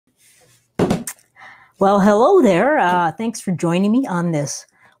Well, hello there. Thanks for joining me on this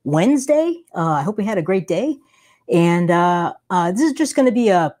Wednesday. I hope we had a great day. And this is just going to be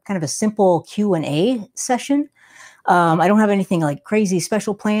a kind of a simple Q&A session. I don't have anything like crazy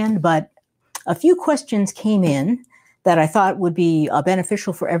special planned, but a few questions came in that I thought would be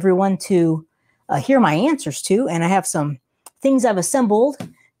beneficial for everyone to hear my answers to. And I have some things I've assembled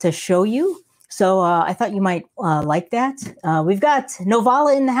to show you. So I thought you might like that. We've got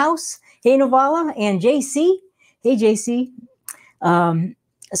Novala in the house. Hey, Novala, and JC. Hey, JC.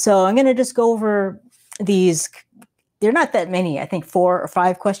 So I'm going to just go over these. They're not that many, I think 4 or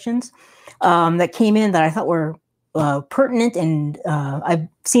 5 questions that came in that I thought were pertinent, and I've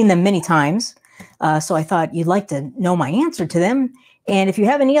seen them many times. So I thought you'd like to know my answer to them. And if you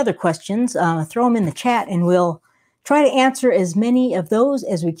have any other questions, throw them in the chat, and we'll try to answer as many of those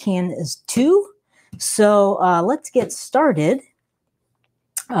as we can as two. So let's get started.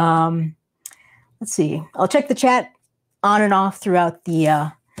 Let's see. I'll check the chat on and off throughout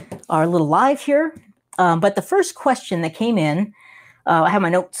the our little live here. But the first question that came in, I have my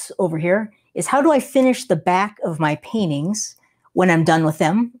notes over here, is how do I finish the back of my paintings when I'm done with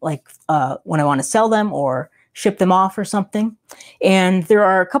them, like when I want to sell them or ship them off or something? And there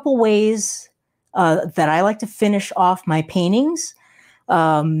are a couple ways that I like to finish off my paintings.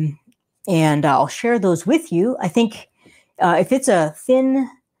 And I'll share those with you. I think if it's a thin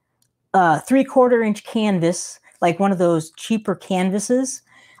 3/4 inch canvas, like one of those cheaper canvases,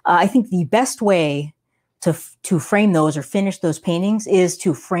 I think the best way to frame those or finish those paintings is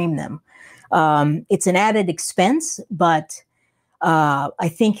to frame them. It's an added expense, but I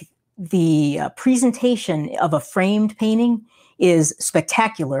think the presentation of a framed painting is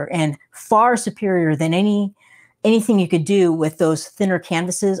spectacular and far superior than anything you could do with those thinner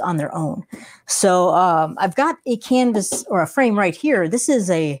canvases on their own. So I've got a canvas or a frame right here. This is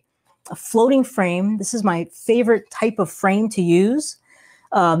a floating frame. This is my favorite type of frame to use.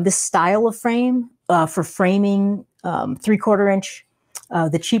 This style of frame for framing 3/4 inch,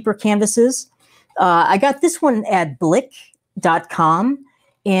 the cheaper canvases. I got this one at blick.com,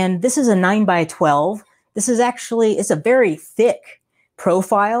 and this is a 9x12. This is actually, it's a very thick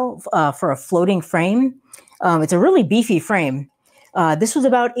profile for a floating frame. It's a really beefy frame. This was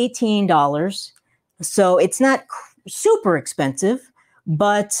about $18. So it's not super expensive,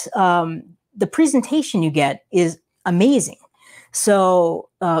 but the presentation you get is amazing. So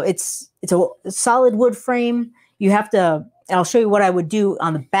it's a solid wood frame. You have to, and I'll show you what I would do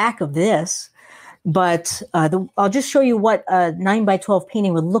on the back of this, but I'll just show you what a 9x12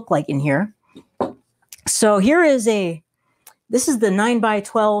 painting would look like in here. So here is this is the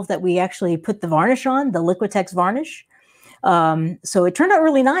 9x12 that we actually put the varnish on, the Liquitex varnish. So it turned out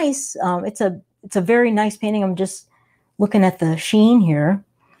really nice. It's a very nice painting. I'm just looking at the sheen here.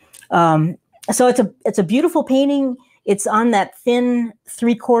 So it's a beautiful painting. It's on that thin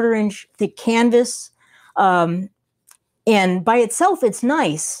 3/4 inch thick canvas. And by itself, it's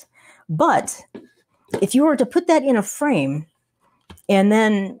nice. But if you were to put that in a frame and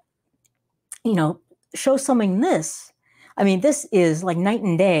then, show something this, I mean, this is like night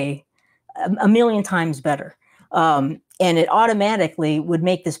and day, a million times better. And it automatically would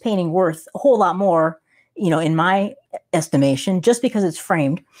make this painting worth a whole lot more, in my estimation, just because it's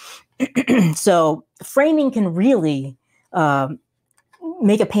framed. So framing can really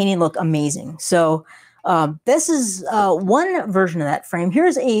make a painting look amazing. So this is one version of that frame.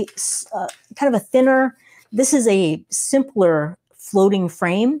 Here's a kind of a thinner, this is a simpler floating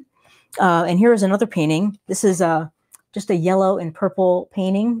frame. And here's another painting. This is just a yellow and purple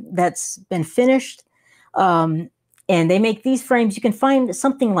painting that's been finished. And they make these frames. You can find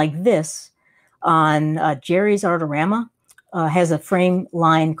something like this on Jerry's Artorama. Has a frame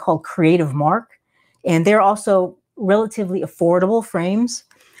line called Creative Mark. And they're also relatively affordable frames.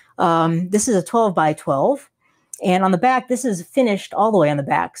 This is a 12x12. And on the back, this is finished all the way on the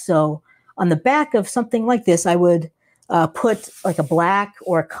back. So on the back of something like this, I would put like a black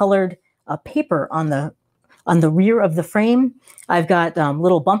or a colored paper on the rear of the frame. I've got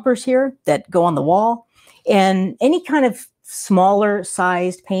little bumpers here that go on the wall. And any kind of smaller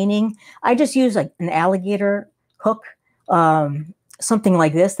sized painting, I just use like an alligator hook, something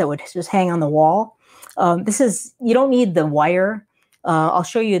like this that would just hang on the wall. You don't need the wire. I'll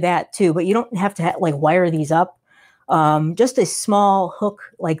show you that too, but you don't have to wire these up. Just a small hook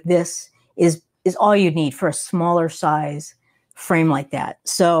like this is all you need for a smaller size frame like that.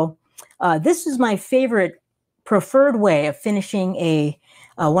 So this is my favorite preferred way of finishing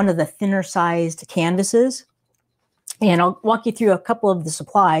one of the thinner sized canvases. And I'll walk you through a couple of the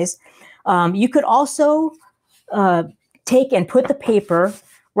supplies. You could also take and put the paper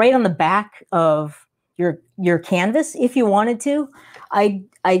right on the back of your canvas if you wanted to. I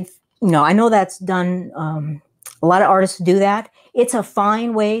know that's done. A lot of artists do that. It's a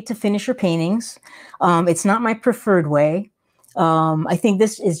fine way to finish your paintings. It's not my preferred way. I think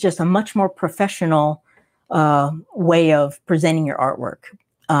this is just a much more professional way of presenting your artwork.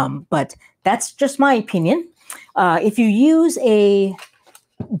 But that's just my opinion. If you use a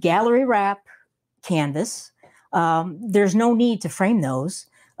gallery wrap canvas, there's no need to frame those.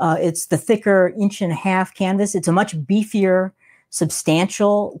 It's the thicker 1.5-inch canvas. It's a much beefier,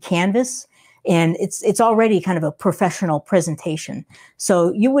 substantial canvas, and it's already kind of a professional presentation.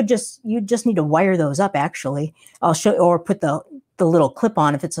 So you just need to wire those up. Actually, I'll show, or put the little clip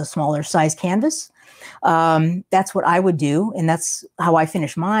on if it's a smaller size canvas. That's what I would do, and that's how I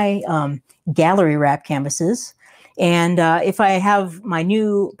finish my gallery wrap canvases. And if I have my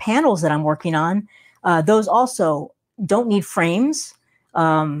new panels that I'm working on, those also don't need frames.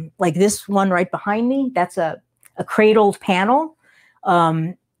 Like this one right behind me, that's a cradled panel.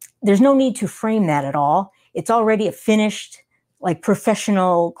 There's no need to frame that at all. It's already a finished, like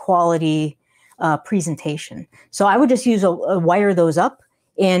professional quality presentation. So I would just use a wire those up.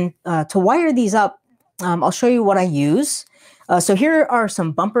 And to wire these up, I'll show you what I use. So here are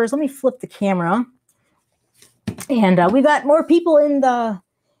some bumpers. Let me flip the camera. And we got more people in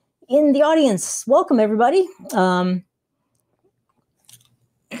the audience. Welcome, everybody.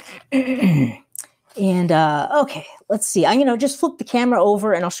 Okay, let's see. I'm going to just flip the camera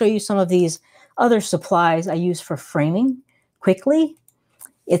over and I'll show you some of these other supplies I use for framing quickly.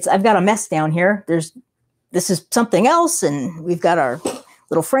 I've got a mess down here. This is something else, and we've got our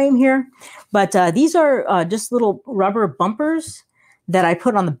little frame here. But these are just little rubber bumpers that I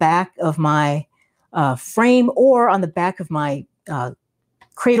put on the back of my frame or on the back of my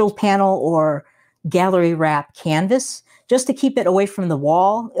cradle panel or gallery wrap canvas, just to keep it away from the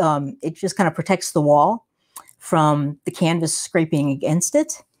wall. It just kind of protects the wall from the canvas scraping against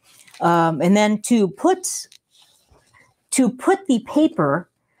it. And then to put the paper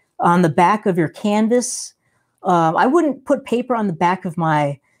on the back of your canvas, I wouldn't put paper on the back of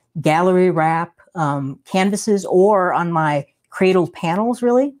my gallery wrap canvases or on my cradled panels,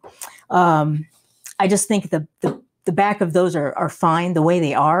 really. I just think the back of those are fine the way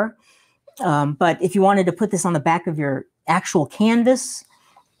they are. But if you wanted to put this on the back of your actual canvas,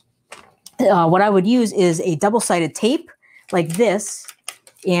 what I would use is a double-sided tape like this.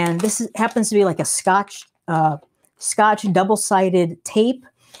 And this happens to be like a Scotch double-sided tape.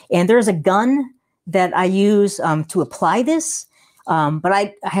 And there's a gun that I use to apply this. But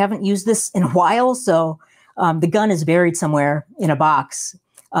I haven't used this in a while, so the gun is buried somewhere in a box.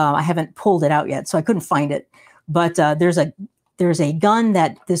 I haven't pulled it out yet, so I couldn't find it. But there's a gun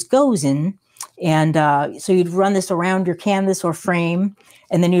that this goes in, and so you'd run this around your canvas or frame,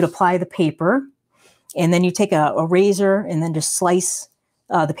 and then you'd apply the paper, and then you take a razor and then just slice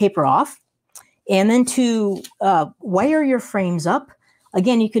the paper off. And then to wire your frames up,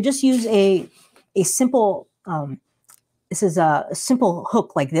 again, you could just use a simple, this is a simple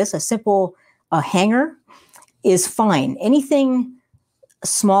hook like this, a simple hanger is fine. Anything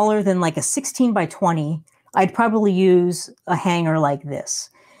smaller than like a 16 by 20, I'd probably use a hanger like this.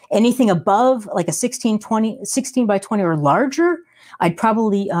 Anything above like a 16 by 20 or larger, I'd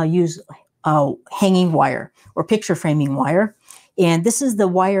probably use hanging wire or picture framing wire. And this is the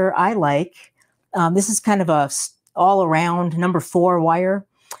wire I like. This is kind of a all-around number 4 wire.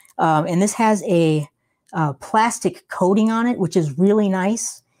 And this has a plastic coating on it, which is really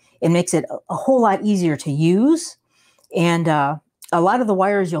nice. It makes it a whole lot easier to use. And a lot of the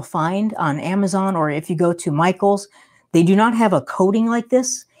wires you'll find on Amazon, or if you go to Michael's, they do not have a coating like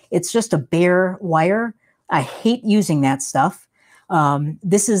this. It's just a bare wire. I hate using that stuff.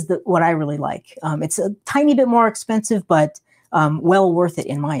 This is what I really like. It's a tiny bit more expensive, but well worth it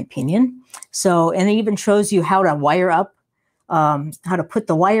in my opinion. So, and it even shows you how to wire up, how to put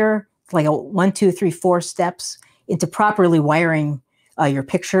the wire, like a 1, 2, 3, 4 steps into properly wiring your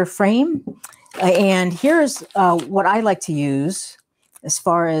picture frame. And here's what I like to use as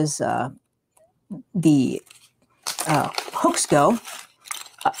far as the hooks go.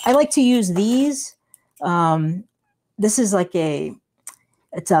 I like to use these. This is like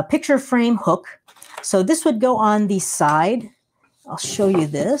it's a picture frame hook. So this would go on the side. I'll show you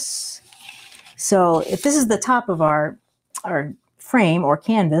this. So if this is the top of our frame or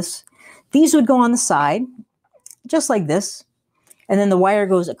canvas, these would go on the side, just like this. And then the wire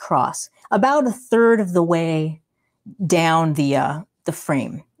goes across about 1/3 of the way down the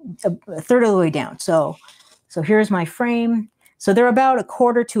frame, a 1/3 of the way down. So here's my frame. So they're about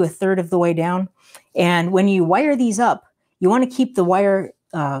 1/4 to 1/3 of the way down. And when you wire these up, you want to keep the wire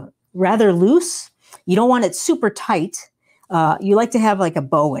rather loose. You don't want it super tight. You like to have like a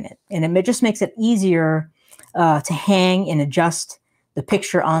bow in it, and it just makes it easier to hang and adjust the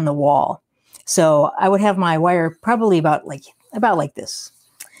picture on the wall. So I would have my wire probably about like this.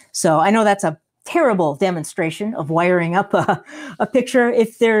 So I know that's a terrible demonstration of wiring up a picture.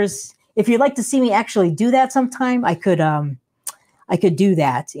 If you'd like to see me actually do that sometime, I could do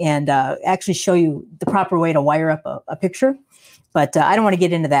that and actually show you the proper way to wire up a picture. But I don't want to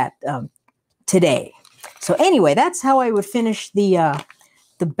get into that today. So anyway, that's how I would finish the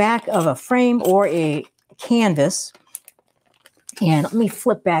back of a frame or a canvas. And let me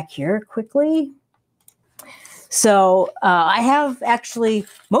flip back here quickly. So I have actually,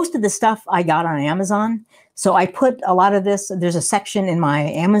 most of the stuff I got on Amazon. So I put a lot of this, there's a section in my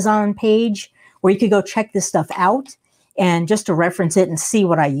Amazon page where you could go check this stuff out and just to reference it and see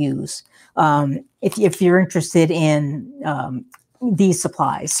what I use if you're interested in these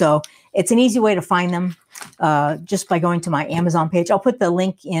supplies. So it's an easy way to find them just by going to my Amazon page. I'll put the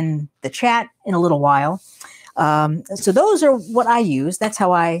link in the chat in a little while. So those are what I use. That's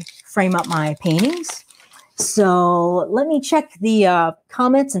how I frame up my paintings. So let me check the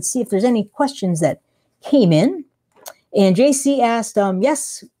comments and see if there's any questions that came in. And JC asked,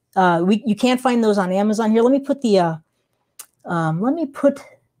 yes, you can find those on Amazon. Here, let me put the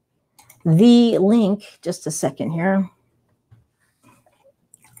link, just a second here.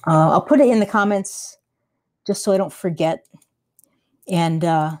 I'll put it in the comments just so I don't forget. And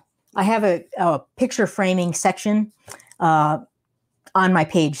I have a picture framing section on my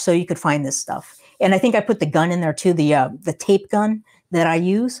page, so you could find this stuff. And I think I put the gun in there too, the tape gun that I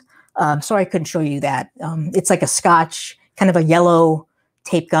use. Sorry I couldn't show you that. It's like a Scotch, kind of a yellow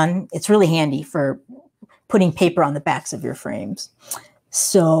tape gun. It's really handy for putting paper on the backs of your frames.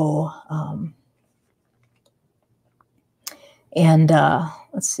 So,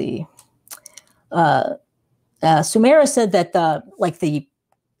 let's see. Sumera said that like the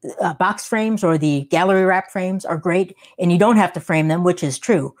box frames or the gallery wrap frames are great, and you don't have to frame them, which is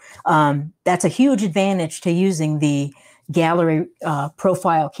true. That's a huge advantage to using the gallery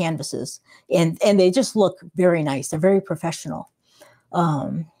profile canvases, and they just look very nice. They're very professional.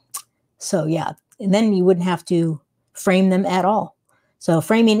 So yeah, and then you wouldn't have to frame them at all. So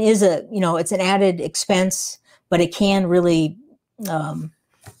framing is it's an added expense, but it can really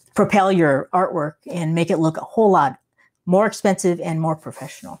propel your artwork and make it look a whole lot more expensive and more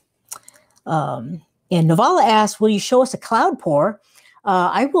professional. And Novala asks, will you show us a cloud pour?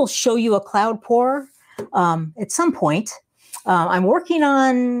 I will show you a cloud pour at some point. I'm working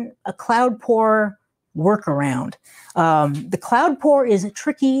on a cloud pour workaround. The cloud pour is a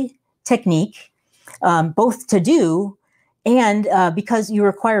tricky technique, both to do and because you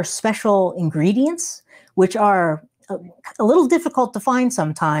require special ingredients, which are a little difficult to find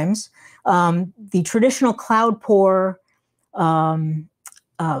sometimes. The traditional cloud pour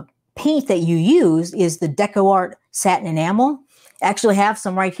paint that you use is the DecoArt satin enamel. I actually have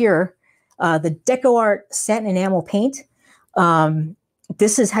some right here. The DecoArt satin enamel paint.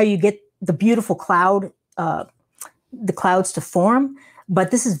 This is how you get the beautiful cloud, the clouds to form,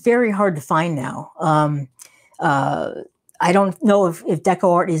 but this is very hard to find now. I don't know if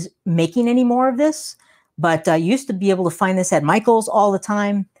DecoArt is making any more of this, but I used to be able to find this at Michael's all the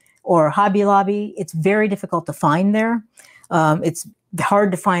time or Hobby Lobby. It's very difficult to find there. It's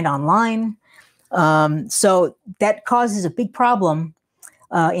hard to find online. So that causes a big problem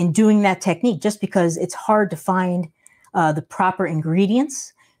in doing that technique, just because it's hard to find the proper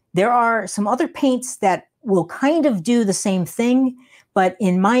ingredients. There are some other paints that will kind of do the same thing, but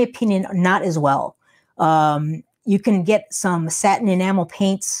in my opinion, not as well. You can get some satin enamel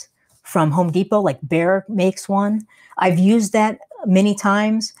paints from Home Depot, like Behr makes one. I've used that many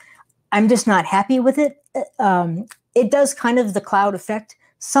times. I'm just not happy with it. It does kind of the cloud effect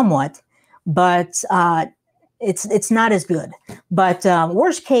somewhat, but it's not as good. But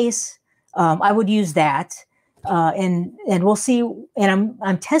worst case, I would use that, and we'll see. And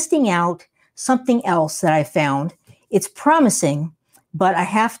I'm testing out something else that I found. It's promising, but I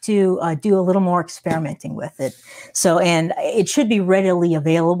have to do a little more experimenting with it. So, and it should be readily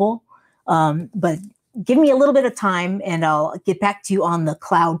available, but give me a little bit of time and I'll get back to you on the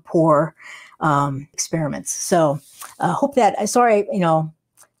cloud pour experiments. So hope that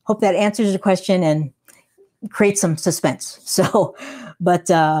answers your question and creates some suspense. So, but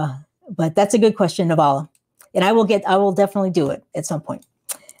that's a good question, Navala. And I will definitely do it at some point,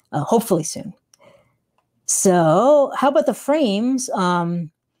 hopefully soon. So how about the frames?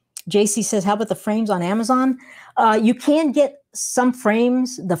 JC says, how about the frames on Amazon? You can get some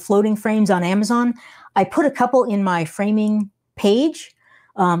frames, the floating frames on Amazon. I put a couple in my framing page.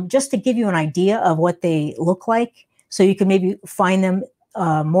 just to give you an idea of what they look like, so you can maybe find them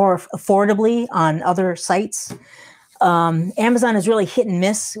more affordably on other sites. Amazon is really hit and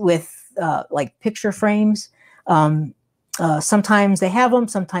miss with like picture frames. Sometimes they have them,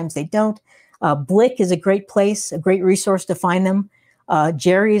 sometimes they don't. Blick is a great place, a great resource to find them.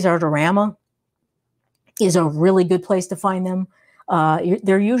 Jerry's Artorama is a really good place to find them.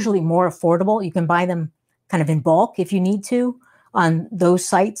 They're usually more affordable. You can buy them kind of in bulk if you need to on those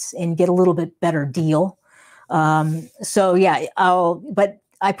sites and get a little bit better deal. So yeah, but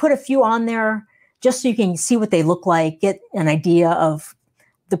I put a few on there just so you can see what they look like, get an idea of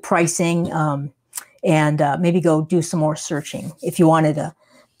the pricing, and maybe go do some more searching if you wanted to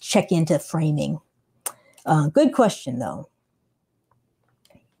check into framing. Good question, though.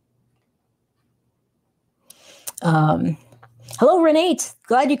 Hello, Renate.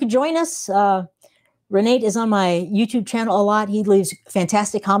 Glad you could join us. Renate is on my YouTube channel a lot. He leaves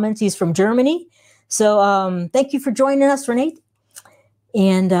fantastic comments. He's from Germany. So thank you for joining us, Renate.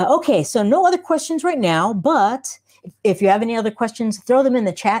 And okay, so no other questions right now, but if you have any other questions, throw them in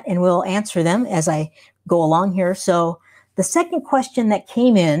the chat and we'll answer them as I go along here. So the second question that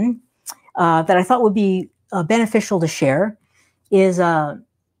came in that I thought would be beneficial to share is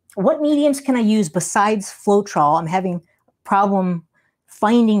what mediums can I use besides Floetrol? I'm having a problem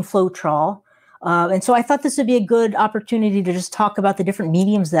finding Floetrol. And so I thought this would be a good opportunity to just talk about the different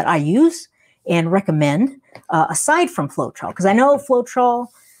mediums that I use and recommend aside from Floetrol, because I know Floetrol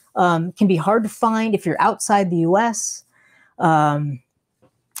can be hard to find if you're outside the US. So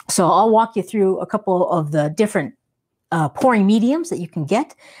I'll walk you through a couple of the different pouring mediums that you can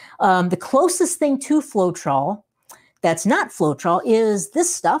get. The closest thing to Floetrol that's not Floetrol is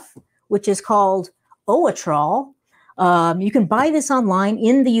this stuff, which is called Oatrol. You can buy this online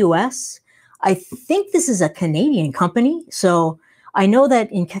in the US. I think this is a Canadian company, so I know that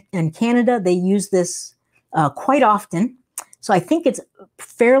in Canada they use this quite often. So I think it's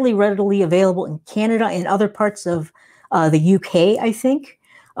fairly readily available in Canada and other parts of the UK, I think.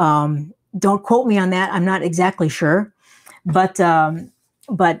 Don't quote me on that. I'm not exactly sure. But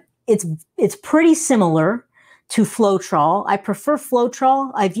it's pretty similar to Floetrol. I prefer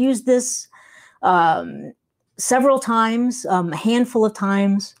Floetrol. I've used this several times, a handful of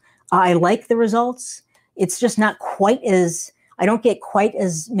times. I like the results. It's just not quite as, I don't get quite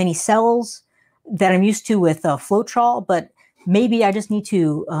as many cells that I'm used to with Floetrol, but maybe I just need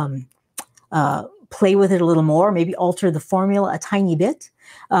to play with it a little more, maybe alter the formula a tiny bit.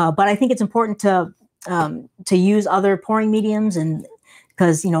 But I think it's important to use other pouring mediums, and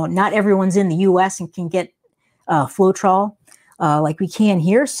because not everyone's in the U.S. and can get Floetrol like we can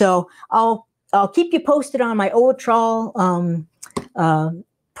here. So I'll keep you posted on my Oatrol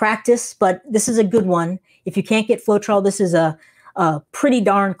practice, but this is a good one. If you can't get Floetrol, this is a pretty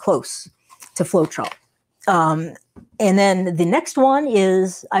darn close to Floetrol. And then the next one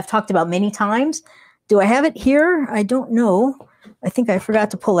is I've talked about many times. Do I have it here? I don't know. I think I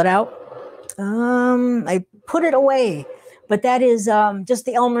forgot to pull it out. I put it away, but that is just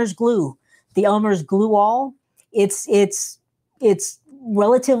the Elmer's glue. The Elmer's glue all. It's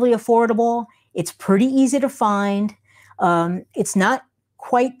relatively affordable. It's pretty easy to find. It's not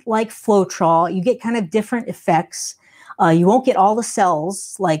quite like Floetrol. You get kind of different effects. You won't get all the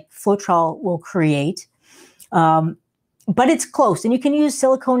cells like Floetrol will create, but it's close. And you can use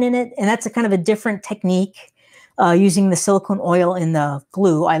silicone in it, and that's a kind of a different technique, using the silicone oil in the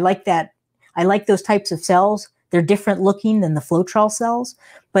glue. I like that. I like those types of cells. They're different looking than the Floetrol cells.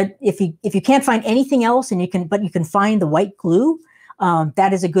 But if you can't find anything else, and you can find the white glue,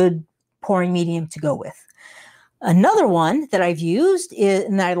 that is a good pouring medium to go with. Another one that I've used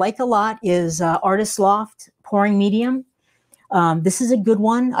and that I like a lot is Artist Loft pouring medium. This is a good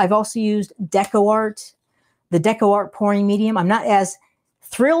one. I've also used DecoArt, the DecoArt pouring medium. I'm not as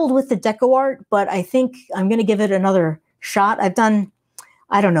thrilled with the DecoArt, but I think I'm going to give it another shot. I've done,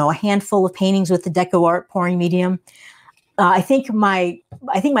 I don't know, a handful of paintings with the DecoArt pouring medium. I think my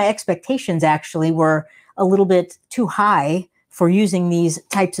expectations actually were a little bit too high for using these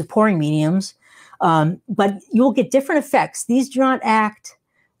types of pouring mediums. But you'll get different effects. These do not act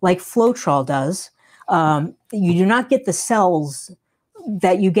like Floetrol does. You do not get the cells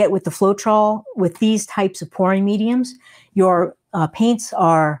that you get with the Floetrol with these types of pouring mediums. Your paints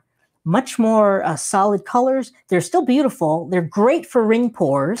are much more solid colors. They're still beautiful. They're great for ring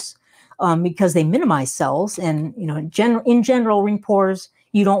pours because they minimize cells. And in general, ring pours,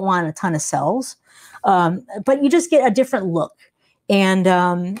 you don't want a ton of cells, but you just get a different look.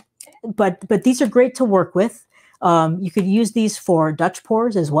 And but these are great to work with. You could use these for Dutch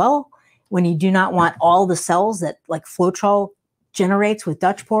pours as well, when you do not want all the cells that like Floetrol generates with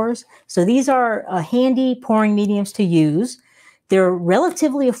Dutch pours. So these are handy pouring mediums to use. They're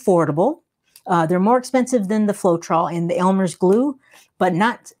relatively affordable. They're more expensive than the Floetrol and the Elmer's glue, but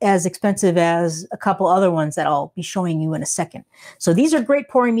not as expensive as a couple other ones that I'll be showing you in a second. So these are great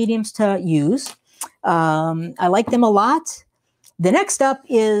pouring mediums to use. I like them a lot. The next up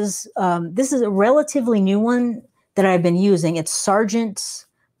is, this is a relatively new one that I've been using. It's Sargent's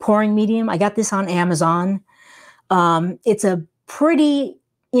pouring medium. I got this on Amazon. It's a pretty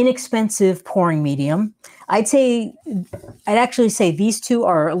inexpensive pouring medium. I'd actually say these two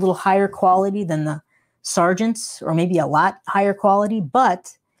are a little higher quality than the Sargent's, or maybe a lot higher quality,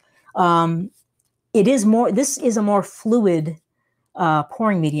 but this is a more fluid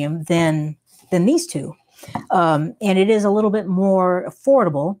pouring medium than these two. And it is a little bit more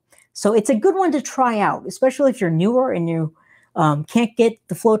affordable. So it's a good one to try out, especially if you're newer and you can't get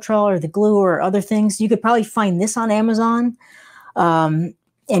the Floetrol or the glue or other things. You could probably find this on Amazon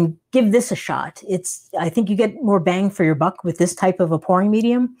and give this a shot. I think you get more bang for your buck with this type of a pouring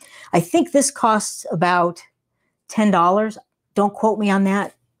medium. I think this costs about $10. Don't quote me on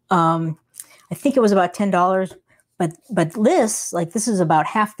that. I think it was about $10, but this, like this is about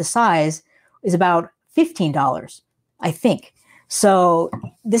half the size, is about $15, I think. So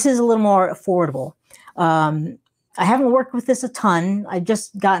this is a little more affordable. I haven't worked with this a ton. I've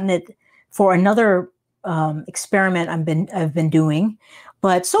just gotten it for another experiment I've been doing,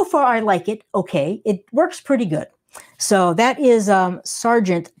 but so far I like it. Okay, it works pretty good. So that is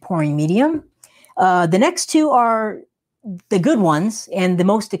Sargent pouring medium. The next two are the good ones and the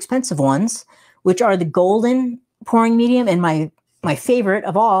most expensive ones, which are the golden pouring medium, and my favorite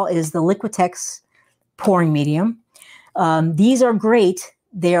of all is the Liquitex pouring medium. These are great.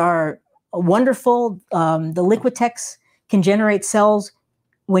 They are wonderful. The Liquitex can generate cells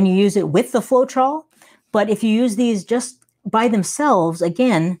when you use it with the Floetrol, but if you use these just by themselves,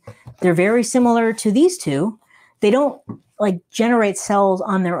 again, they're very similar to these two. They don't like generate cells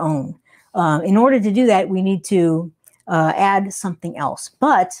on their own. In order to do that, we need to add something else.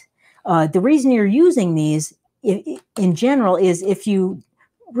 But the reason you're using these in general is if you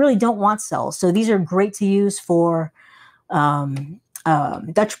really don't want cells. So these are great to use for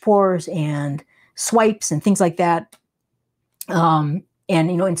Dutch pours and swipes and things like that. And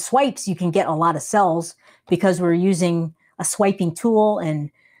in swipes, you can get a lot of cells because we're using a swiping tool, and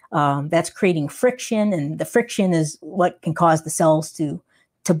that's creating friction, and the friction is what can cause the cells to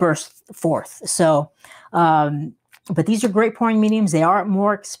burst forth. So, but these are great pouring mediums. They are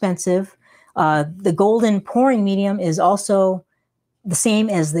more expensive. The golden pouring medium is also the same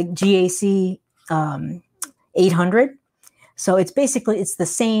as the GAC 800. So it's the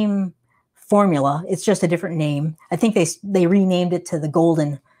same formula. It's just a different name. I think they renamed it to the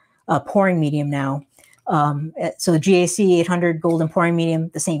golden pouring medium now. So the GAC 800 golden pouring medium,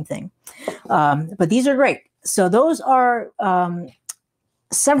 the same thing. But these are great. So those are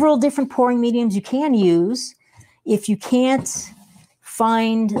several different pouring mediums you can use if you can't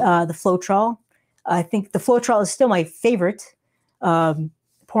find the Floetrol. I think the Floetrol is still my favorite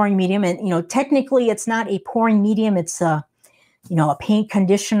pouring medium. And, technically it's not a pouring medium. It's a paint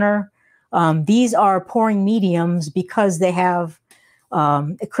conditioner. These are pouring mediums because they have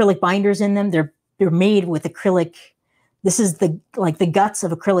acrylic binders in them. They're made with acrylic. This is the guts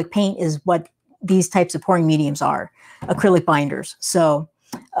of acrylic paint is what these types of pouring mediums are, acrylic binders. So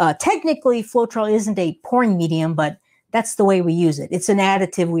technically Floetrol isn't a pouring medium, but that's the way we use it. It's an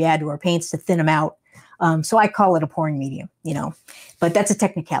additive we add to our paints to thin them out. So I call it a pouring medium, but that's a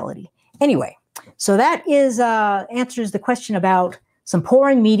technicality. Anyway, so that is answers the question about some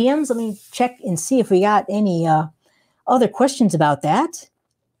pouring mediums. Let me check and see if we got any other questions about that.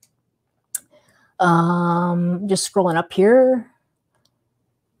 Just scrolling up here.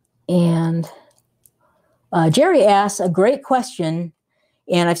 And Jerry asks a great question,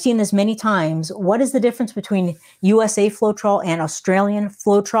 and I've seen this many times. What is the difference between USA Floetrol and Australian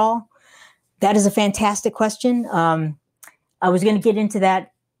Floetrol? That is a fantastic question. I was going to get into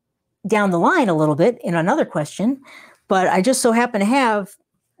that down the line a little bit in another question, but I just so happen to have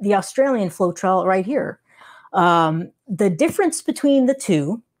the Australian Floetrol right here. The difference between the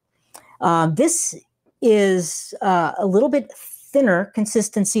two, this is a little bit thinner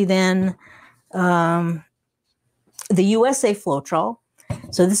consistency than the USA Floetrol.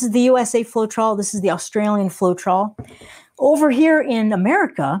 So this is the USA Floetrol. This is the Australian Floetrol. Over here in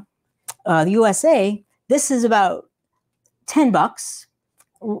America, the USA, this is about $10,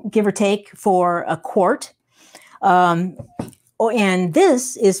 give or take, for a quart. And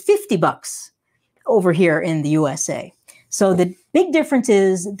this is $50 over here in the USA. So the big difference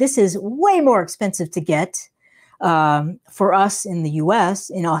is this is way more expensive to get. For us in the U.S.,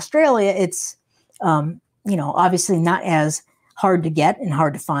 in Australia, it's obviously not as hard to get and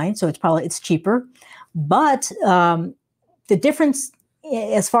hard to find, so it's cheaper. But the difference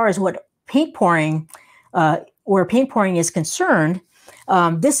as far as what paint pouring, where paint pouring is concerned,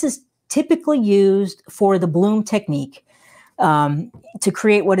 this is typically used for the bloom technique to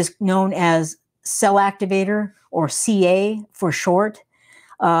create what is known as cell activator, or CA for short.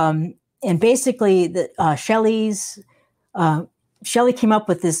 And basically, Shelley came up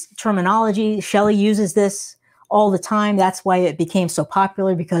with this terminology. Shelley uses this all the time. That's why it became so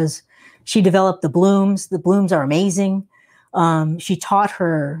popular, because she developed the blooms. The blooms are amazing. She taught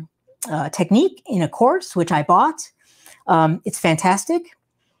her technique in a course, which I bought. It's fantastic.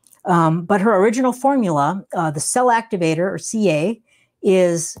 But her original formula, the cell activator, or CA,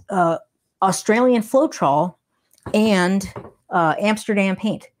 is Australian Floetrol and Amsterdam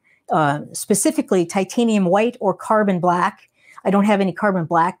paint, specifically titanium white or carbon black. I don't have any carbon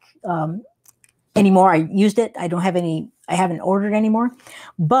black anymore. I used it. I haven't ordered anymore.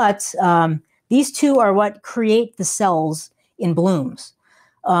 But these two are what create the cells in blooms.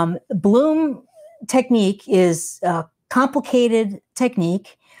 Bloom technique is a complicated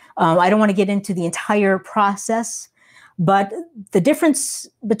technique. I don't want to get into the entire process, but the difference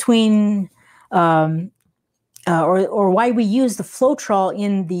between or why we use the Floetrol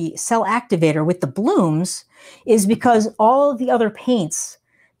in the cell activator with the blooms is because all of the other paints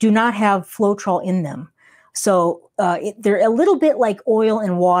do not have Floetrol in them. So they're a little bit like oil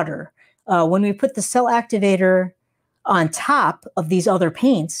and water. When we put the cell activator on top of these other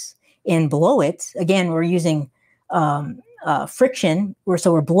paints and blow it, again, we're using friction,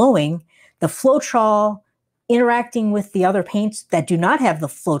 so we're blowing the Floetrol interacting with the other paints that do not have the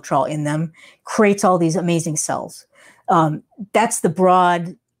Floetrol in them, creates all these amazing cells. That's the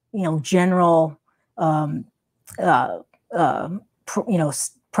broad, general,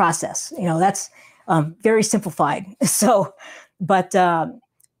 process. That's very simplified. So, but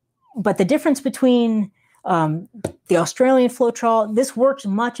the difference between the Australian Floetrol, this works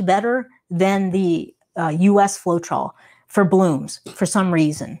much better than the U.S. Floetrol for blooms for some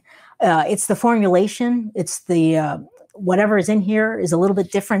reason. It's the formulation. It's the whatever is in here is a little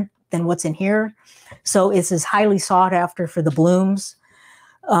bit different than what's in here. So it's as highly sought after for the blooms.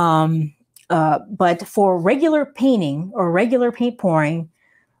 But for regular painting or regular paint pouring,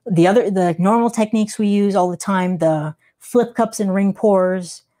 the normal techniques we use all the time, the flip cups and ring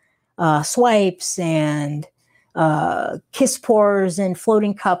pours, swipes and kiss pours and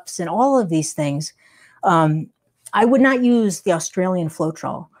floating cups and all of these things, I would not use the Australian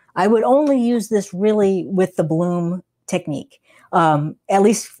Floetrol. I would only use this really with the bloom technique, at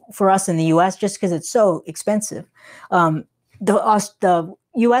least for us in the U.S., just because it's so expensive. The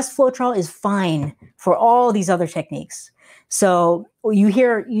U.S. Floetrol is fine for all these other techniques. So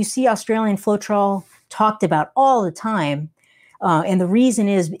you see Australian Floetrol talked about all the time, and the reason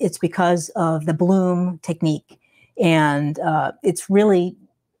is it's because of the bloom technique, and it's really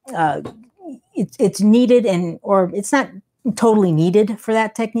it's needed, or it's not totally needed for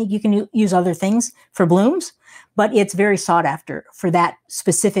that technique. You can use other things for blooms, but it's very sought after for that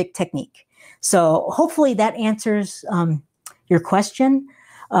specific technique. So hopefully that answers your question.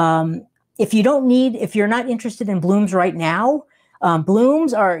 If you're not interested in blooms right now,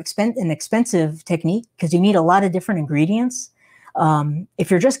 blooms are an expensive technique because you need a lot of different ingredients. If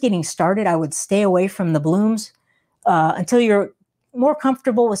you're just getting started, I would stay away from the blooms until you're more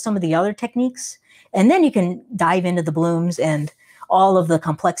comfortable with some of the other techniques. And then you can dive into the blooms and all of the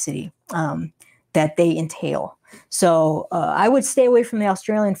complexity that they entail. So I would stay away from the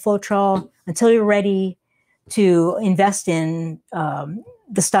Australian Floetrol until you're ready to invest in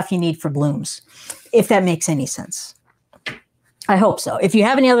the stuff you need for blooms, if that makes any sense. I hope so. If you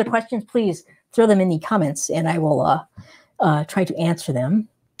have any other questions, please throw them in the comments and I will try to answer them.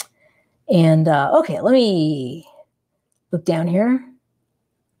 And okay, let me look down here.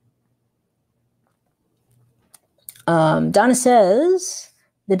 Donna says,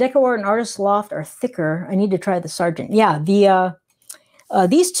 the Decor and Artist Loft are thicker. I need to try the Sargent. Yeah,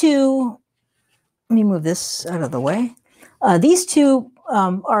 these two, let me move this out of the way. These two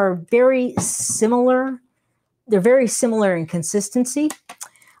are very similar. They're very similar in consistency.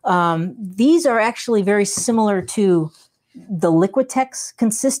 These are actually very similar to the Liquitex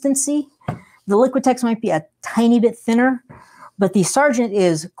consistency. The Liquitex might be a tiny bit thinner, but the Sargent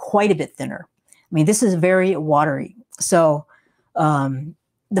is quite a bit thinner. I mean, this is very watery. So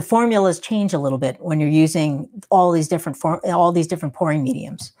the formulas change a little bit when you're using all these different pouring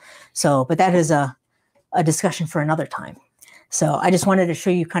mediums. So, but that is a discussion for another time. So I just wanted to show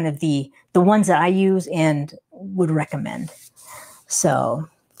you kind of the ones that I use and would recommend. So,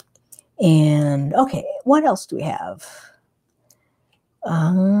 and okay, what else do we have?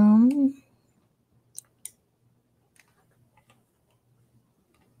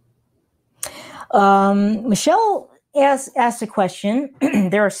 Michelle asked a question.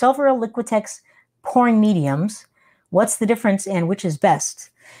 There are several Liquitex pouring mediums. What's the difference and which is best?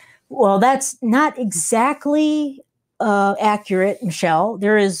 Well, that's not exactly accurate, Michelle.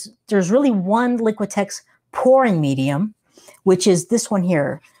 There's really one Liquitex pouring medium, which is this one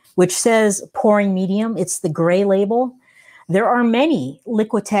here, which says pouring medium. It's the gray label. There are many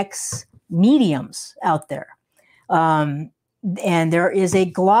Liquitex mediums out there. And there is a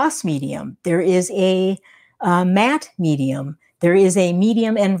gloss medium. There is a matte medium. There is a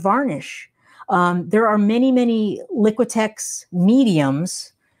medium and varnish. There are many, many Liquitex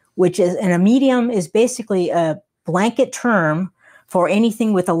mediums, and a medium is basically a blanket term for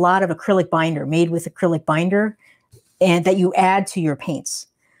anything with a lot of acrylic binder, made with acrylic binder, and that you add to your paints.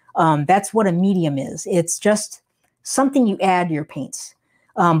 That's what a medium is. It's just something you add to your paints.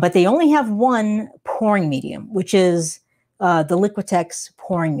 But they only have one pouring medium, which is the Liquitex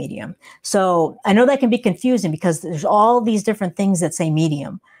pouring medium. So I know that can be confusing because there's all these different things that say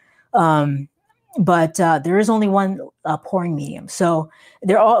medium. But there is only one pouring medium. So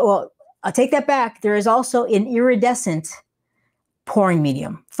well, I'll take that back. There is also an iridescent pouring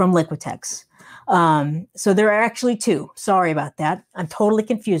medium from Liquitex. So there are actually two. Sorry about that. I'm totally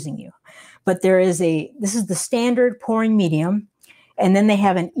confusing you. But this is the standard pouring medium. And then they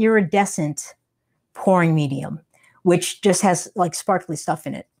have an iridescent pouring medium, which just has like sparkly stuff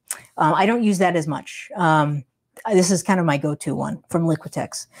in it. I don't use that as much. This is kind of my go-to one from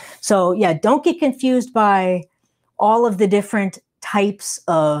Liquitex. So yeah, don't get confused by all of the different types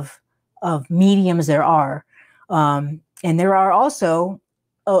of mediums there are. And there are also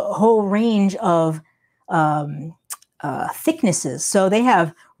a whole range of thicknesses. So they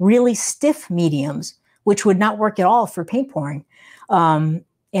have really stiff mediums, which would not work at all for paint pouring. And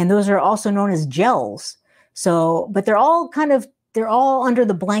those are also known as gels. So, but they're all under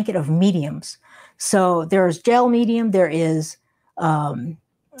the blanket of mediums. So there's gel medium, there is, and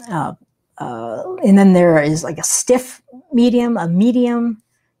then there is like a stiff medium, a medium,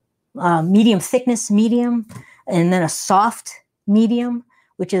 medium thickness medium, and then a soft medium,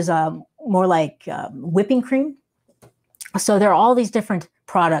 which is more like whipping cream. So there are all these different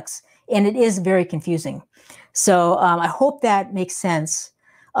products, and it is very confusing. So I hope that makes sense.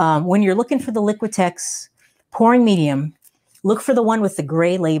 When you're looking for the Liquitex pouring medium, look for the one with the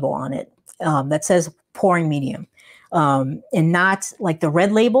gray label on it that says pouring medium, and not like the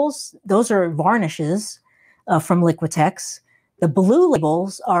red labels. Those are varnishes from Liquitex. The blue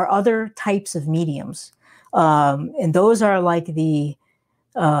labels are other types of mediums, and those are like the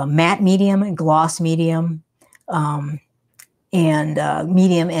matte medium and gloss medium, and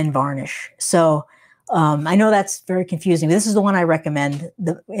medium and varnish. So I know that's very confusing. This is the one I recommend,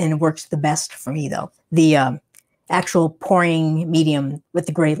 and it works the best for me, though. The actual pouring medium with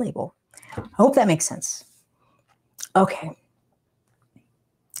the gray label. I hope that makes sense. Okay.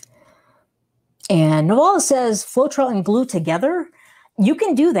 And Novala says Floetrol and glue together. You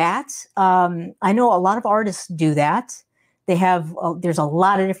can do that. I know a lot of artists do that. They have, there's a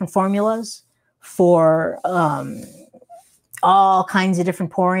lot of different formulas for all kinds of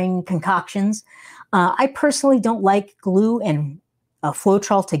different pouring concoctions. I personally don't like glue and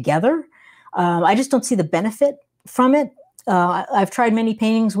Floetrol together. I just don't see the benefit from it. I've tried many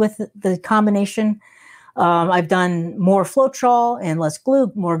paintings with the combination. I've done more Floetrol and less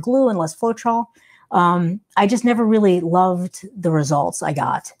glue, more glue and less Floetrol. I just never really loved the results I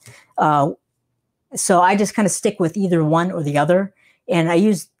got. So I just kind of stick with either one or the other. And I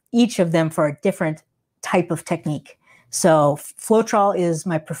use each of them for a different type of technique. So Floetrol is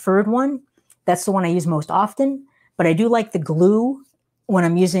my preferred one. That's the one I use most often. But I do like the glue when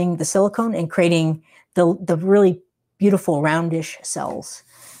I'm using the silicone and creating the really beautiful roundish cells.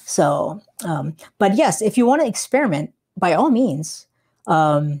 So, but yes, if you want to experiment, by all means.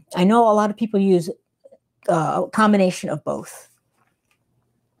 I know a lot of people use a combination of both.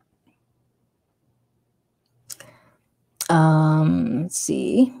 Let's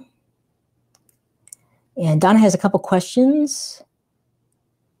see. And Donna has a couple questions.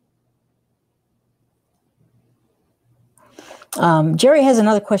 Jerry has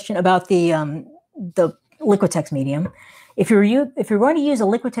another question about the Liquitex medium. If you're going to use a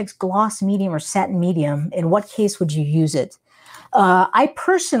Liquitex gloss medium or satin medium, in what case would you use it? I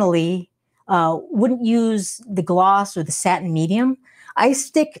personally wouldn't use the gloss or the satin medium. I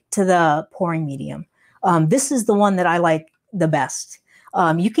stick to the pouring medium. This is the one that I like the best.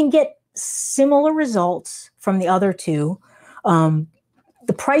 You can get similar results from the other two.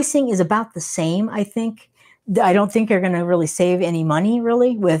 The pricing is about the same, I think. I don't think you're going to really save any money,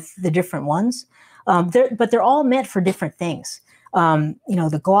 really, with the different ones. But they're all meant for different things.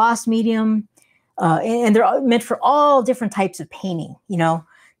 The gloss medium, and they're meant for all different types of painting.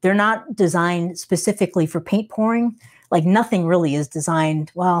 They're not designed specifically for paint pouring. Like nothing really is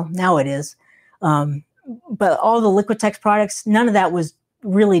designed. Well, now it is. But all the Liquitex products, none of that was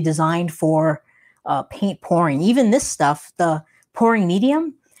really designed for paint pouring. Even this stuff, the pouring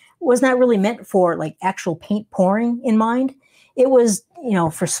medium, was not really meant for like actual paint pouring in mind. It was,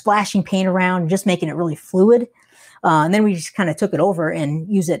 for splashing paint around, just making it really fluid. And then we just kind of took it over and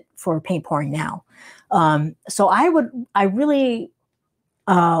use it for paint pouring now. So I really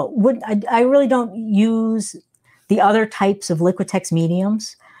don't use the other types of Liquitex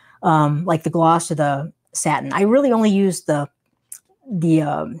mediums, like the gloss or the satin. I really only use the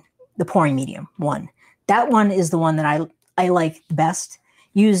pouring medium one. That one is the one that I like best,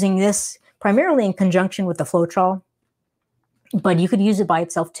 using this primarily in conjunction with the Floetrol, but you could use it by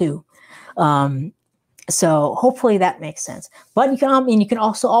itself too. So hopefully that makes sense. But you can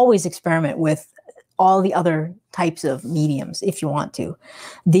also always experiment with all the other types of mediums if you want to.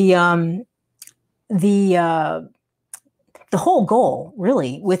 The whole goal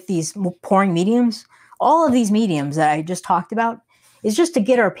really with these pouring mediums, all of these mediums that I just talked about, is just to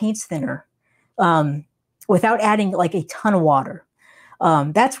get our paints thinner without adding like a ton of water.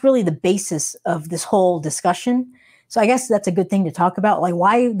 That's really the basis of this whole discussion. So I guess that's a good thing to talk about. Like,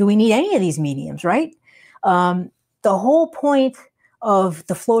 why do we need any of these mediums, right? The whole point of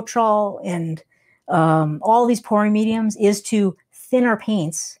the Floetrol and all these pouring mediums is to thin our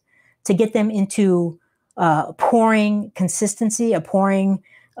paints, to get them into pouring consistency, a pouring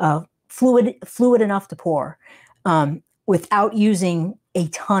fluid enough to pour without using a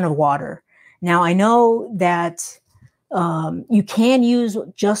ton of water. Now, I know that you can use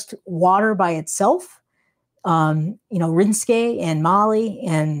just water by itself. Rinske and Molly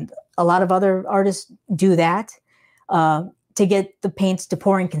and a lot of other artists do that to get the paints to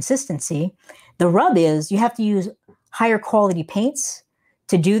pouring consistency. The rub is you have to use higher quality paints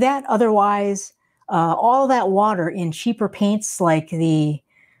to do that. Otherwise, all that water in cheaper paints like the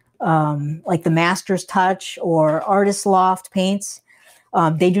Master's Touch or Artist Loft paints,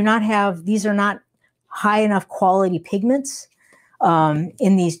 these are not high enough quality pigments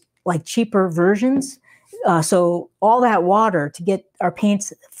in these like cheaper versions. So all that water to get our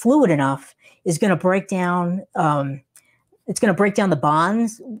paints fluid enough is going to break down. It's going to break down the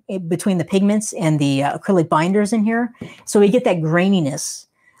bonds between the pigments and the acrylic binders in here. So we get that graininess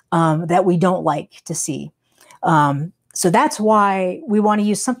that we don't like to see. So that's why we want to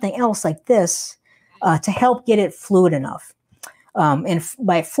use something else like this to help get it fluid enough. And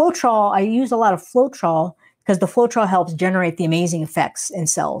by Floetrol, I use a lot of Floetrol because the Floetrol helps generate the amazing effects in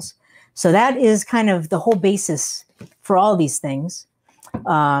cells. So that is kind of the whole basis for all these things.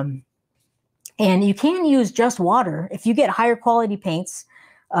 And you can use just water if you get higher quality paints.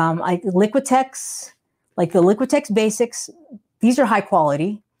 Liquitex, like the Liquitex Basics, these are high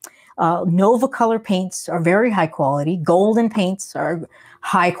quality. Nova color paints are very high quality. Golden paints are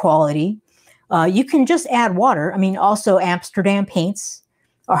high quality. You can just add water. I mean, also Amsterdam paints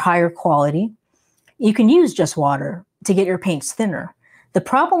are higher quality. You can use just water to get your paints thinner. The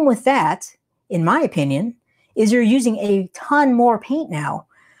problem with that, in my opinion, is you're using a ton more paint now.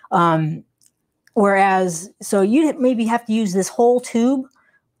 So you maybe have to use this whole tube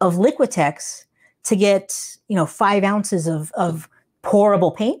of Liquitex to get, 5 ounces of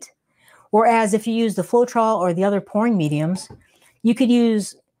pourable paint. Whereas if you use the Floetrol or the other pouring mediums, you could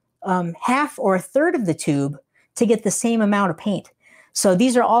use half or a third of the tube to get the same amount of paint. So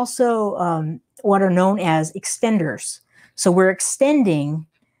these are also what are known as extenders. So we're extending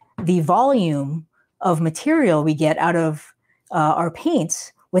the volume of material we get out of our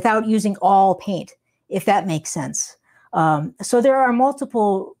paints without using all paint, if that makes sense. So there are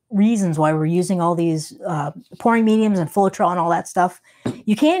multiple reasons why we're using all these pouring mediums and Floetrol and all that stuff.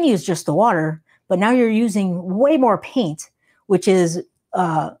 You can use just the water, but now you're using way more paint, which is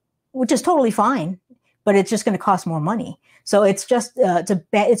totally fine, but it's just going to cost more money. So it's just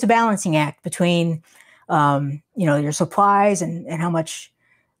it's a balancing act between your supplies and how much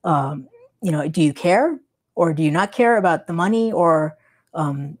do you care or do you not care about the money, or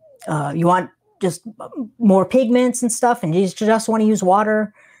you want just more pigments and stuff and you just want to use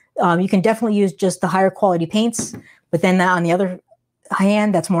water. You can definitely use just the higher quality paints, but then on the other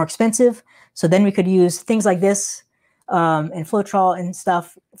hand, that's more expensive. So then we could use things like this and Floetrol and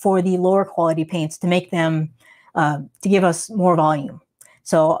stuff for the lower quality paints to make them, to give us more volume.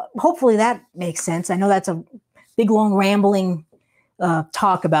 So hopefully that makes sense. I know that's a big, long, rambling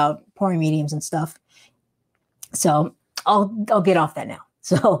talk about pouring mediums and stuff. So I'll get off that now.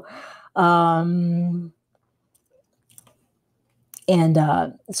 So, so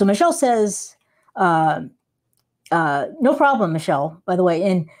Michelle says, no problem, Michelle, by the way.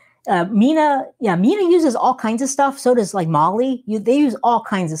 And Mina uses all kinds of stuff. So does like Molly. They use all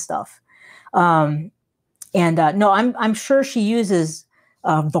kinds of stuff. No, I'm sure she uses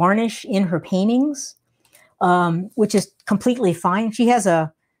varnish in her paintings, which is completely fine. She has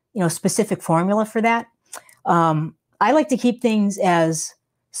a specific formula for that. I like to keep things as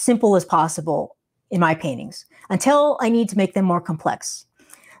simple as possible in my paintings until I need to make them more complex.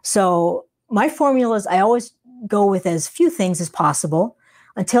 So my formulas, I always go with as few things as possible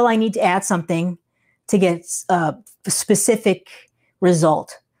until I need to add something to get a specific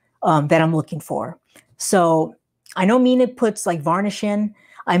result that I'm looking for. So I know Mina puts like varnish in.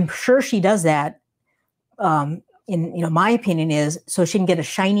 I'm sure she does that. In my opinion is so she can get a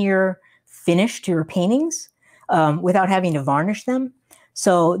shinier finish to her paintings without having to varnish them.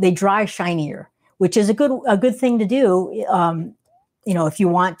 So they dry shinier, which is a good thing to do. If you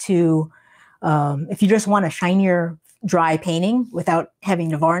want to, if you just want a shinier dry painting without having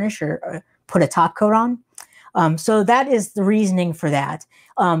to varnish or put a top coat on. So that is the reasoning for that.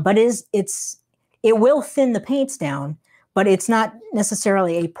 But it will thin the paints down, but it's not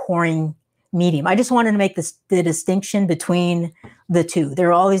necessarily a pouring medium. I just wanted to make the distinction between the two. There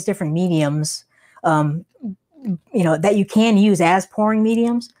are all these different mediums, that you can use as pouring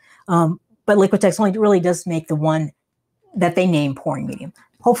mediums. But Liquitex only really does make the one that they name pouring medium.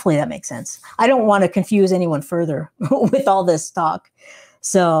 Hopefully that makes sense. I don't want to confuse anyone further with all this talk.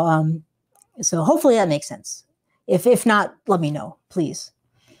 So hopefully that makes sense. If not, let me know, please.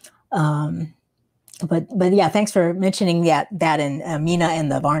 But yeah, thanks for mentioning that in Mina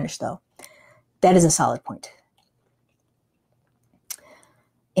and the varnish, though. That is a solid point.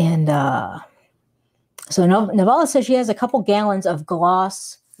 And so Navala says she has a couple gallons of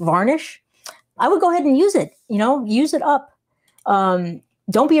gloss varnish. I would go ahead and use it. Use it up.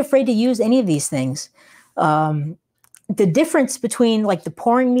 Don't be afraid to use any of these things. The difference between like the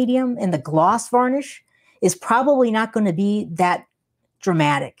pouring medium and the gloss varnish is probably not going to be that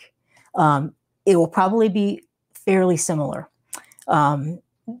dramatic. It will probably be fairly similar in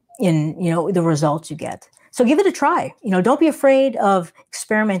the results you get. So give it a try. Don't be afraid of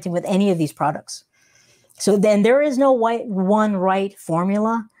experimenting with any of these products. So then there is no one right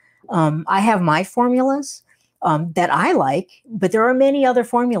formula. I have my formulas that I like, but there are many other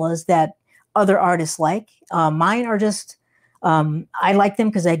formulas that other artists like. Mine are just, I like them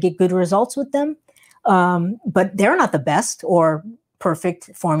because I get good results with them, but they're not the best or perfect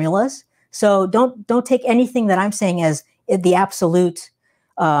formulas. So don't take anything that I'm saying as the absolute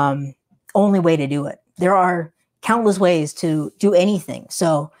only way to do it. There are countless ways to do anything.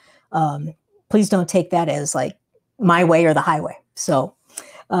 So please don't take that as like my way or the highway. So,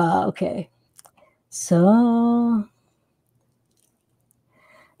 okay. So,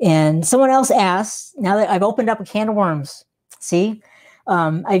 and someone else asked, now that I've opened up a can of worms, see,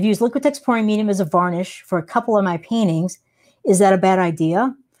 I've used Liquitex pouring medium as a varnish for a couple of my paintings. Is that a bad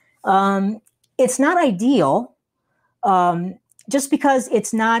idea? It's not ideal, just because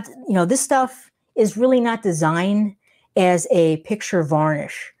it's not, this stuff is really not designed as a picture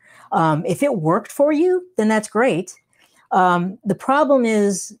varnish. If it worked for you, then that's great. The problem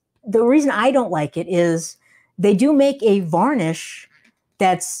is, the reason I don't like it is they do make a varnish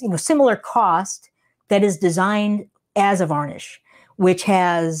that's similar cost that is designed as a varnish, which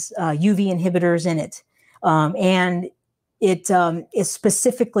has UV inhibitors in it, and it is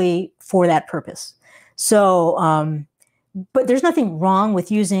specifically for that purpose. So, but there's nothing wrong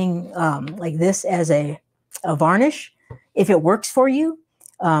with using like this as a varnish if it works for you.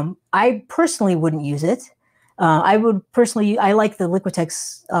 I personally wouldn't use it. I like the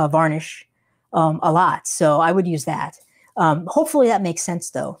Liquitex varnish a lot, so I would use that. Hopefully that makes sense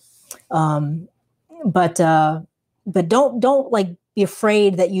though. But don't like be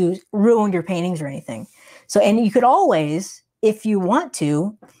afraid that you ruined your paintings or anything. So, and you could always, if you want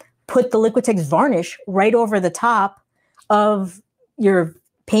to, put the Liquitex varnish right over the top of your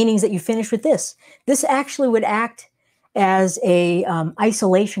paintings that you finish with this. This actually would act as a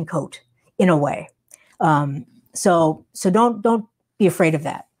isolation coat in a way. So don't be afraid of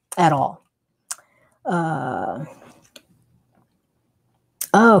that at all.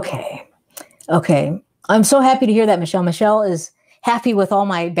 Okay. I'm so happy to hear that, Michelle. Michelle is happy with all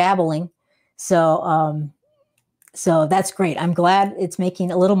my babbling. So that's great. I'm glad it's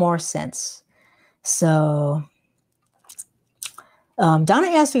making a little more sense. So, Donna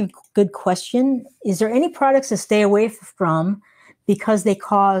asked a good question. Is there any products to stay away from because they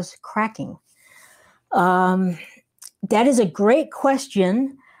cause cracking? That is a great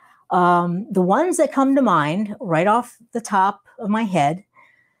question. The ones that come to mind right off the top of my head,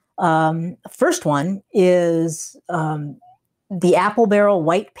 first one is the apple barrel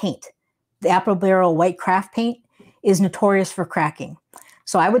white paint. The apple barrel white craft paint is notorious for cracking.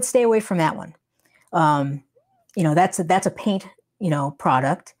 So I would stay away from that one. That's a paint,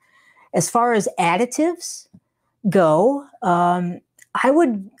 product. As far as additives go, I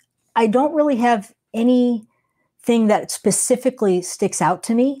don't really have anything that specifically sticks out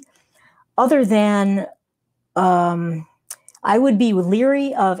to me, other than I would be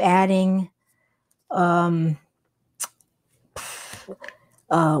leery of adding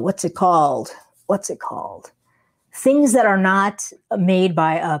what's it called? Things that are not made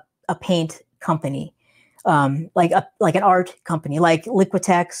by a paint company, like an art company, like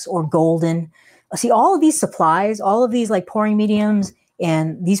Liquitex or Golden. See, all of these supplies, all of these like pouring mediums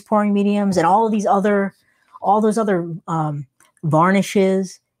and these pouring mediums and all those other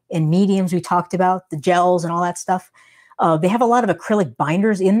varnishes and mediums we talked about, the gels and all that stuff. They have a lot of acrylic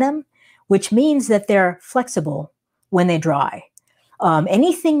binders in them, which means that they're flexible when they dry.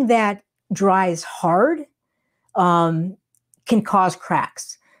 Anything that dries hard can cause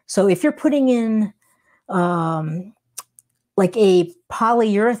cracks. So if you're putting in like a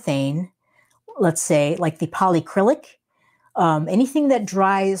polyurethane, let's say like the polyacrylic, anything that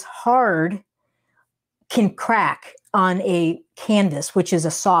dries hard can crack on a canvas, which is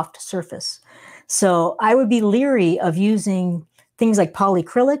a soft surface. So I would be leery of using things like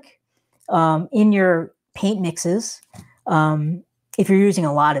polyacrylic in your paint mixes. If you're using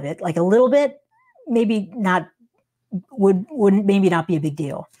a lot of it, like a little bit, maybe not, wouldn't maybe not be a big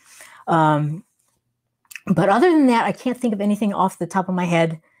deal. But other than that, I can't think of anything off the top of my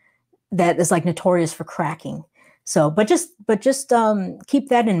head that is like notorious for cracking. So, but just keep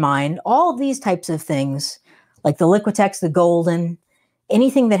that in mind. All of these types of things, like the Liquitex, the Golden,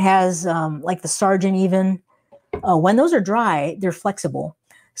 anything that has like the Sargent even, when those are dry, they're flexible.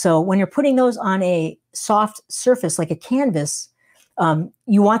 So when you're putting those on a soft surface like a canvas,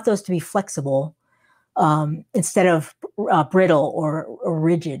 you want those to be flexible instead of brittle or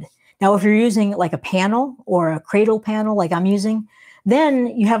rigid. Now, if you're using like a panel or a cradle panel like I'm using, then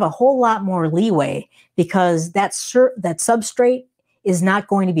you have a whole lot more leeway because that substrate is not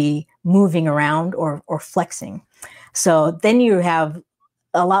going to be moving around or flexing. So then you have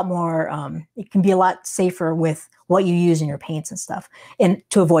a lot more, it can be a lot safer with what you use in your paints and stuff, and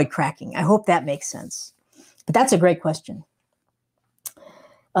to avoid cracking. I hope that makes sense. But that's a great question.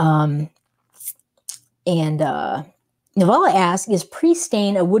 Novella asks, is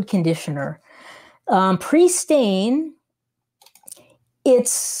pre-stain a wood conditioner? Pre-stain,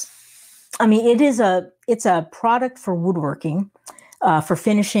 it's a product for woodworking, for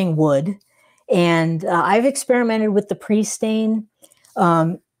finishing wood. And I've experimented with the pre-stain.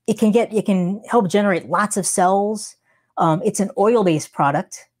 It can help generate lots of cells. It's an oil-based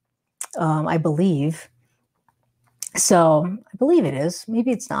product, I believe. So I believe it is.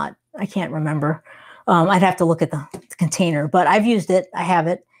 Maybe it's not. I can't remember. I'd have to look at the container, but I've used it. I have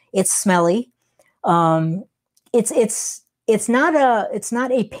it. It's smelly. It's not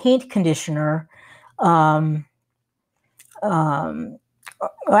a paint conditioner. I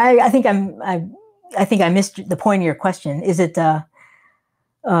think I missed the point of your question. Is it? Can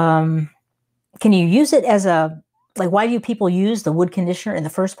you use it as why do people use the wood conditioner in the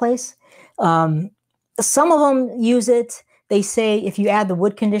first place? Some of them use it. They say if you add the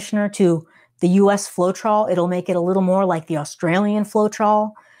wood conditioner to the US Floetrol, it'll make it a little more like the Australian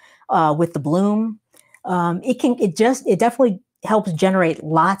Floetrol with the bloom. It definitely helps generate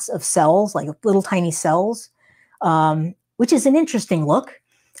lots of cells, like little tiny cells, which is an interesting look.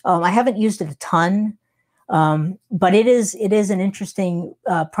 I haven't used it a ton, but it is an interesting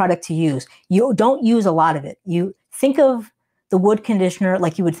product to use. You don't use a lot of it. You think of the wood conditioner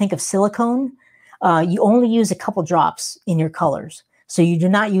like you would think of silicone. You only use a couple drops in your colors. So you do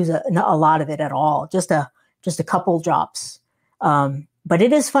not use a lot of it at all, just a couple drops. But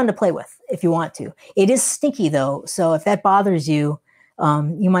it is fun to play with if you want to. It is stinky though, so if that bothers you,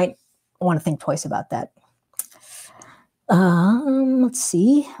 you might want to think twice about that. Let's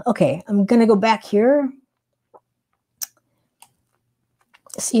see. Okay, I'm gonna go back here.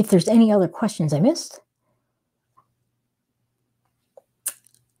 See if there's any other questions I missed.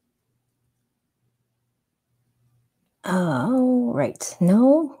 Oh, right.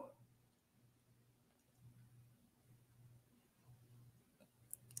 No.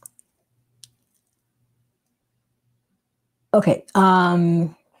 Okay.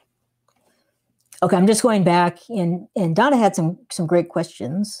 Okay, I'm just going back, and Donna had some great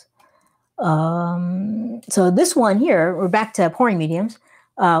questions. So this one here, we're back to pouring mediums.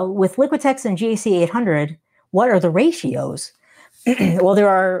 With Liquitex and GAC 800, what are the ratios? Well,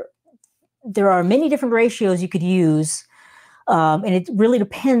 there are many different ratios you could use, and it really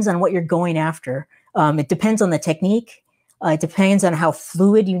depends on what you're going after. It depends on the technique. It depends on how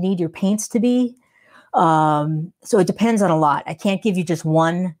fluid you need your paints to be. So it depends on a lot. I can't give you just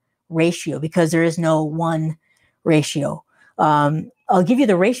one ratio because there is no one ratio. I'll give you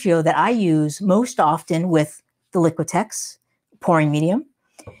the ratio that I use most often with the Liquitex pouring medium.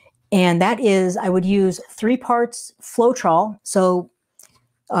 And that is, I would use 3 parts Floetrol. So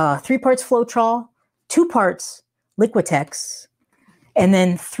 3 parts Floetrol, 2 parts Liquitex, and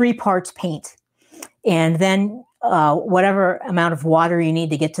then 3 parts paint. And then whatever amount of water you need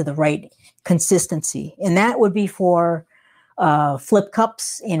to get to the right consistency. And that would be for flip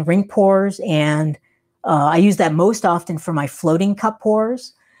cups and ring pours. And I use that most often for my floating cup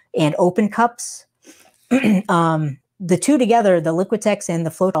pours and open cups. The two together, the Liquitex and the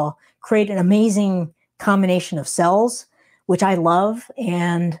Floetrol, create an amazing combination of cells, which I love.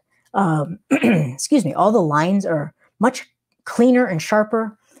 And excuse me, all the lines are much cleaner and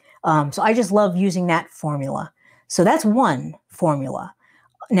sharper. So I just love using that formula. So that's one formula.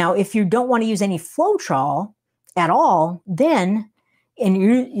 Now, if you don't want to use any Floetrol at all, then, and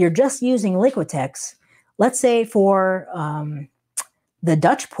you're just using Liquitex, let's say for the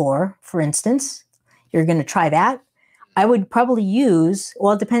Dutch pour, for instance, you're going to try that. I would probably use,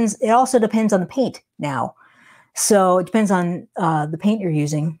 well, it depends. It also depends on the paint now. So it depends on the paint you're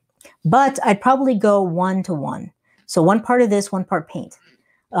using. But I'd probably go 1-to-1. So 1 part of this, 1 part paint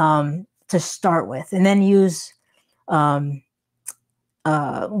to start with. And then use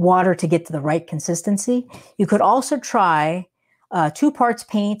water to get to the right consistency. You could also try 2 parts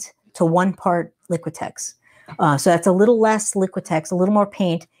paint to 1 part Liquitex. So that's a little less Liquitex, a little more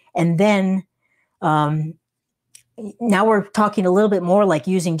paint. And then now we're talking a little bit more like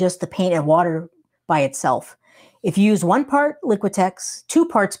using just the paint and water by itself. If you use 1 part Liquitex, 2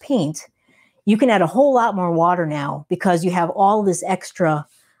 parts paint, you can add a whole lot more water now because you have all this extra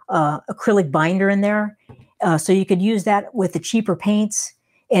acrylic binder in there. So you could use that with the cheaper paints,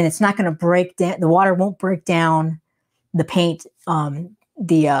 and it's not going to break down. The water won't break down the paint,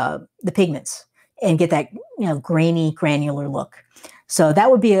 the pigments, and get that grainy, granular look. So that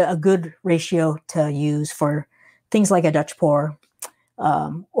would be a good ratio to use for things like a Dutch pour,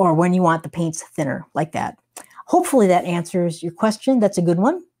 or when you want the paints thinner like that. Hopefully that answers your question. That's a good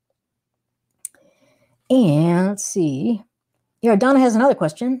one. And let's see. Yeah, Donna has another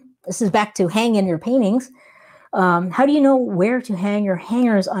question. This is back to hanging your paintings. How do you know where to hang your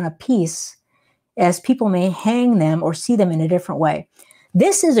hangers on a piece, as people may hang them or see them in a different way?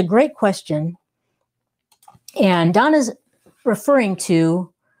 This is a great question. And Donna's referring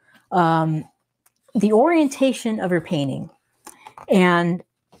to the orientation of your painting. And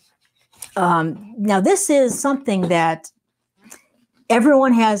now this is something that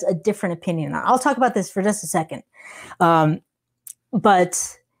everyone has a different opinion on. I'll talk about this for just a second.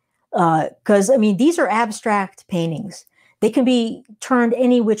 But because, I mean, these are abstract paintings. They can be turned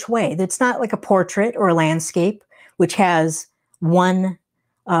any which way. It's not like a portrait or a landscape, which has one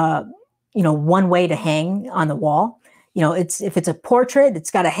way to hang on the wall. If it's a portrait,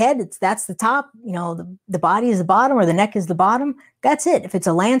 it's got a head, that's the top, the body is the bottom, or the neck is the bottom. That's it. If it's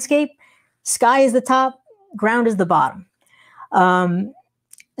a landscape, sky is the top, ground is the bottom.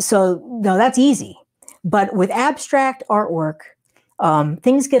 So no, that's easy. But with abstract artwork,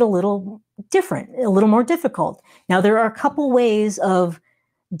 things get a little different, a little more difficult. Now, there are a couple ways of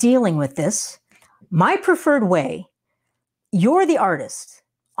dealing with this. My preferred way, you're the artist,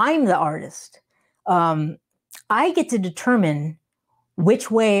 I'm the artist. I get to determine which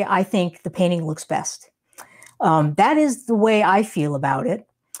way I think the painting looks best. That is the way I feel about it.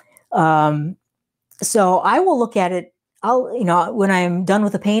 So I will look at it. When I'm done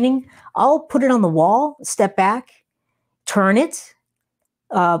with the painting, I'll put it on the wall, step back, turn it,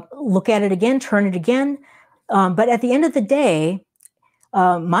 look at it again, turn it again. But at the end of the day,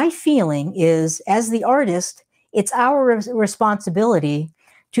 my feeling is, as the artist, it's our responsibility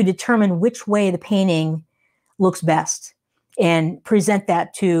to determine which way the painting looks best and present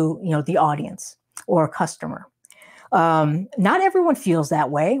that to the audience or customer. Not everyone feels that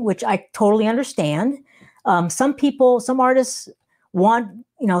way, which I totally understand. Some artists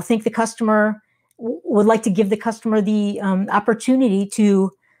think the customer would like to give the customer the opportunity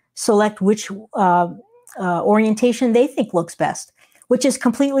to select which orientation they think looks best, which is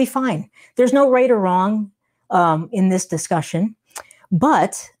completely fine. There's no right or wrong in this discussion.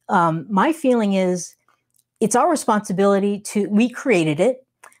 But my feeling is it's our responsibility we created it.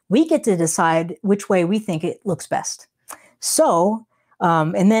 We get to decide which way we think it looks best. So,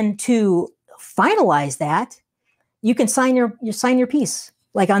 and then to finalize that, you can sign your piece.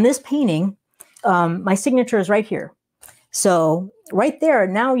 Like on this painting, my signature is right here. So right there,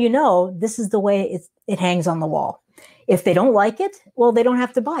 now you know this is the way it hangs on the wall. If they don't like it, well, they don't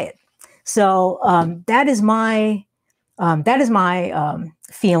have to buy it. So that is my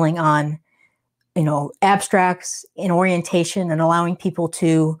feeling on, abstracts and orientation and allowing people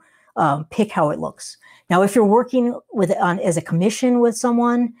to pick how it looks. Now, if you're working as a commission with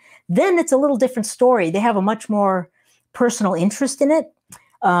someone, then it's a little different story. They have a much more personal interest in it.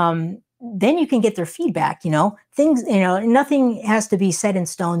 Then you can get their feedback, things, nothing has to be set in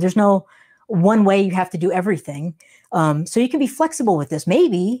stone. There's no one way you have to do everything. So you can be flexible with this.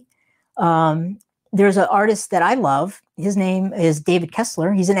 Maybe there's an artist that I love. His name is David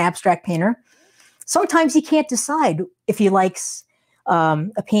Kessler. He's an abstract painter. Sometimes he can't decide if he likes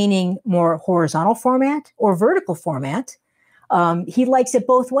a painting more horizontal format or vertical format. He likes it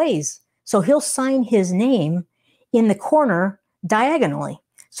both ways. So he'll sign his name in the corner diagonally.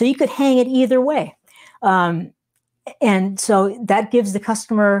 So you could hang it either way. And so that gives the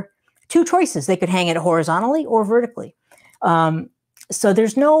customer two choices. They could hang it horizontally or vertically. So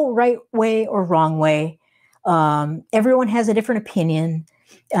there's no right way or wrong way. Everyone has a different opinion,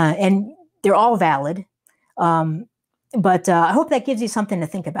 and they're all valid. But I hope that gives you something to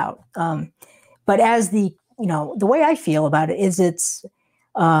think about. But as the way I feel about it is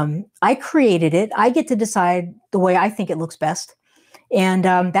I created it. I get to decide the way I think it looks best. And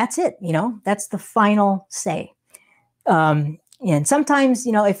that's it, that's the final say. And sometimes,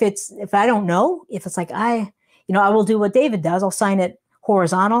 if I don't know, if it's like I will do what David does. I'll sign it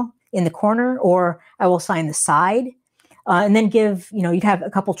horizontal in the corner, or I will sign the side, and then you'd have a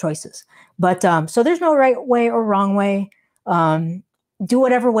couple choices. But so there's no right way or wrong way. Do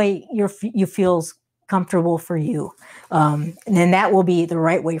whatever way you feels comfortable for you. And then that will be the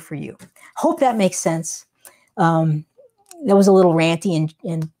right way for you. Hope that makes sense. That was a little ranty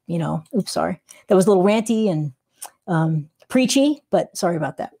and oops, sorry. That was a little ranty and preachy, but sorry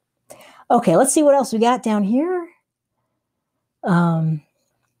about that. Okay, let's see what else we got down here.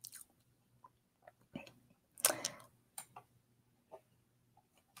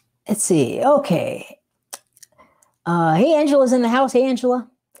 Let's see. Okay. Hey, Angela's in the house. Hey, Angela.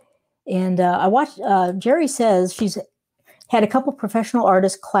 And I watched, Jerry says she's had a couple professional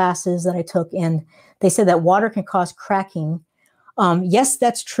artist classes that I took, and they said that water can cause cracking. Yes,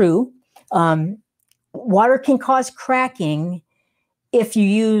 that's true. Water can cause cracking if you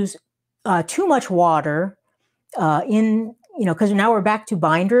use too much water because now we're back to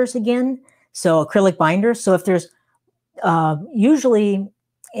binders again. So acrylic binders. So if there's usually,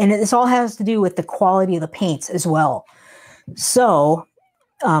 and this all has to do with the quality of the paints as well. So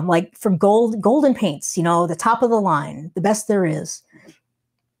like for golden paints, the top of the line, the best there is,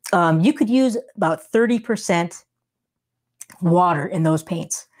 you could use about 30% water in those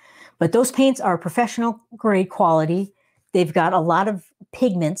paints. But those paints are professional grade quality. They've got a lot of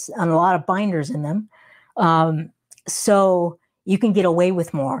pigments and a lot of binders in them. So you can get away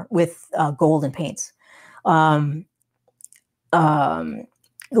with more with golden paints.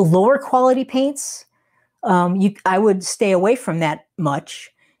 Lower quality paints, I would stay away from that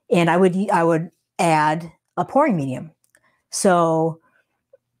much, and I would add a pouring medium. So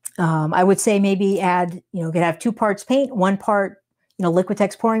I would say maybe add, you could have 2 parts paint, 1 part,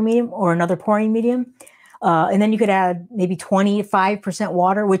 Liquitex pouring medium or another pouring medium. And then you could add maybe 25%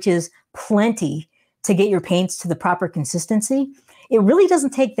 water, which is plenty to get your paints to the proper consistency. It really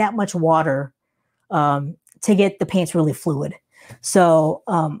doesn't take that much water to get the paints really fluid. So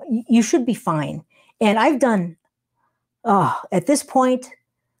you should be fine. And I've done, at this point,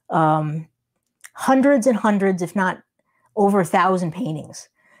 hundreds and hundreds, if not over 1,000 paintings.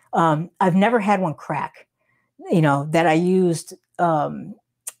 I've never had one crack, that I used, kind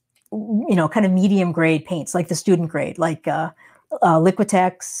of medium grade paints, like the student grade, like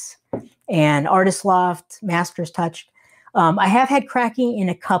Liquitex and Artist Loft, Master's Touch. I have had cracking in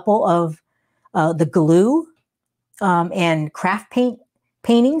a couple of the glue and craft paint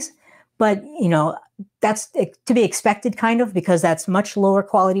paintings, but that's to be expected, kind of, because that's much lower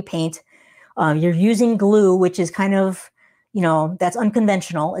quality paint. You're using glue, which is kind of, that's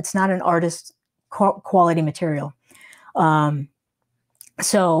unconventional. It's not an artist quality material. And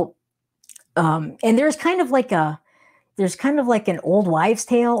there's kind of like an old wives'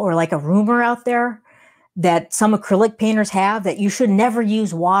 tale, or like a rumor out there that some acrylic painters have, that you should never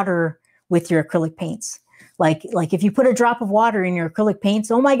use water with your acrylic paints. Like if you put a drop of water in your acrylic paints,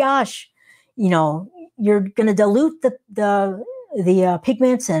 oh my gosh, you're going to dilute the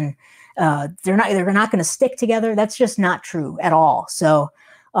pigments, and they're not going to stick together. That's just not true at all. So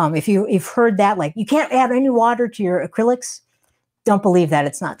if you've heard that, like you can't add any water to your acrylics, don't believe that.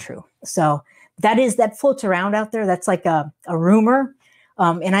 It's not true. So that floats around out there. That's like a rumor.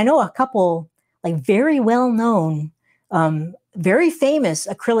 And I know a couple like very well-known, very famous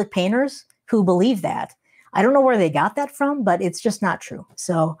acrylic painters who believe that. I don't know where they got that from, but it's just not true.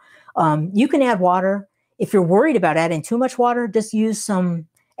 So you can add water. If you're worried about adding too much water, just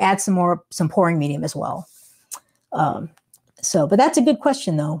add some pouring medium as well. But that's a good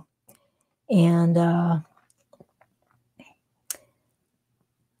question though. And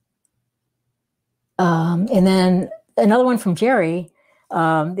then another one from Jerry.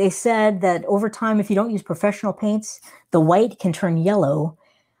 They said that over time, if you don't use professional paints, the white can turn yellow.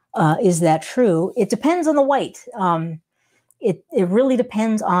 Is that true? It depends on the white. It really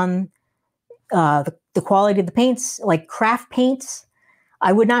depends on the quality of the paints. Like craft paints,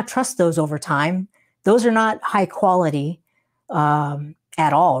 I would not trust those over time. Those are not high quality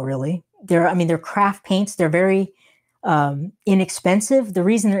at all, really. They're craft paints. They're very inexpensive. The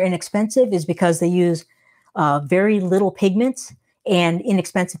reason they're inexpensive is because they use very little pigments and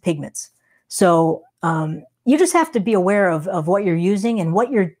inexpensive pigments. So you just have to be aware of what you're using and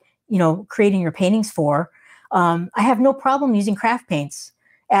what you're creating your paintings for. I have no problem using craft paints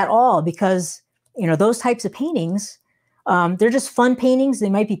at all because those types of paintings, they're just fun paintings. They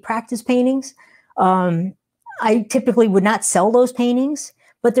might be practice paintings. I typically would not sell those paintings,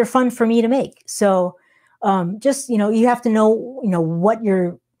 but they're fun for me to make. So you have to know what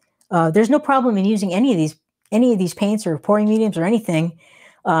you're. There's no problem in using any of these paints or pouring mediums or anything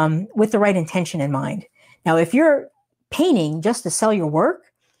with the right intention in mind. Now, if you're painting just to sell your work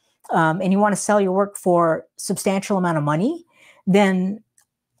and you want to sell your work for substantial amount of money, then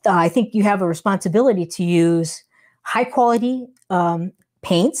I think you have a responsibility to use high quality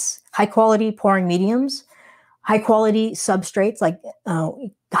paints, high quality pouring mediums, high quality substrates like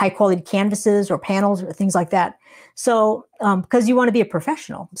high quality canvases or panels or things like that. So because you want to be a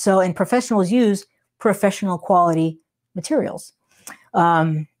professional. And professionals use professional quality materials.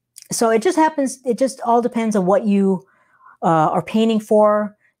 So it just all depends on what you are painting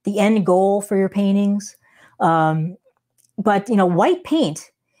for, the end goal for your paintings. But white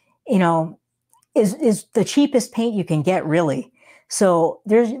paint, is the cheapest paint you can get, really. So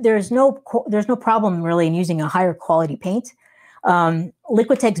there's no problem really in using a higher quality paint.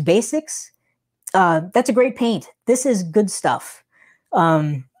 Liquitex Basics, that's a great paint. This is good stuff.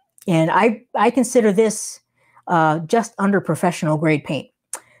 And I consider this just under professional grade paint.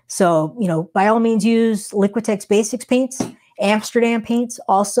 So, by all means use Liquitex Basics paints. Amsterdam paints,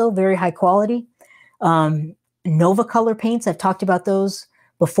 also very high quality. Nova Color paints, I've talked about those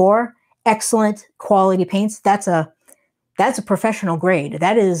before. Excellent quality paints. That's a professional grade.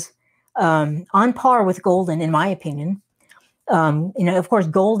 That is on par with Golden, in my opinion. Of course,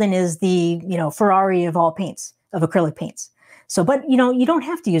 Golden is the Ferrari of all paints, of acrylic paints. So, but you don't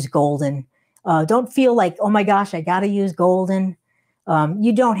have to use Golden. Don't feel like, oh my gosh, I got to use Golden.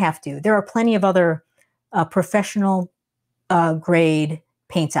 You don't have to. There are plenty of other professional grade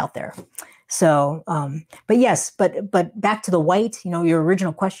paints out there. So, but yes, but back to the white, your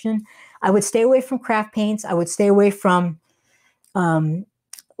original question, I would stay away from craft paints. I would stay away from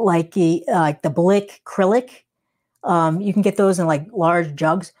like the Blick acrylic. You can get those in like large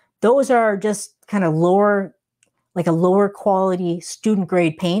jugs. Those are just kind of lower quality student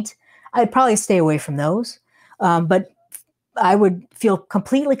grade paint. I'd probably stay away from those. But I would feel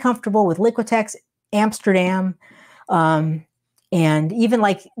completely comfortable with Liquitex, Amsterdam, and even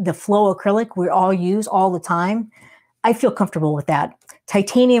like the Flow acrylic we all use all the time. I feel comfortable with that.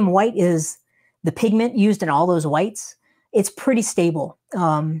 Titanium white is the pigment used in all those whites. It's pretty stable.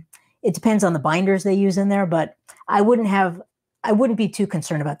 It depends on the binders they use in there, but I wouldn't be too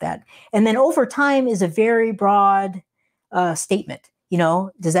concerned about that. And then over time is a very broad statement.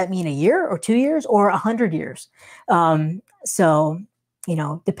 Does that mean a year or 2 years or 100 years?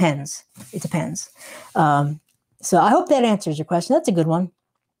 Depends. It depends. So I hope that answers your question. That's a good one.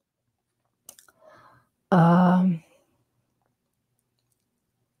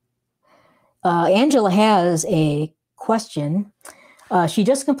 Angela has a question. She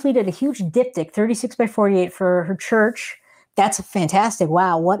just completed a huge diptych, 36 by 48 for her church. That's fantastic.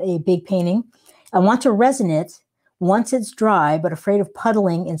 Wow, what a big painting. I want to resin it once it's dry, but afraid of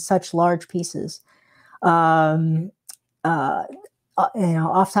puddling in such large pieces. Off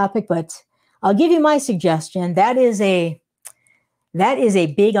topic, but I'll give you my suggestion. That is a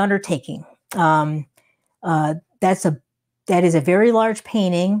big undertaking. that is a very large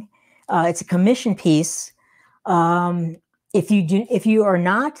painting. It's a commission piece. If you are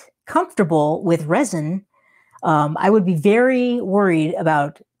not comfortable with resin, I would be very worried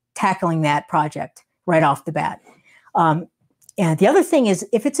about tackling that project right off the bat. And the other thing is,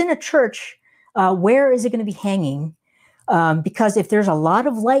 if it's in a church, where is it going to be hanging? Because if there's a lot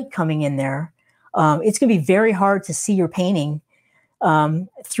of light coming in there, it's going to be very hard to see your painting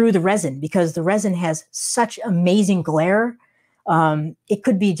through the resin, because the resin has such amazing glare. It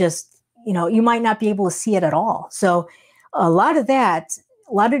could be just, you might not be able to see it at all. So a lot of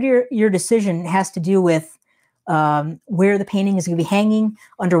your decision has to do with where the painting is going to be hanging,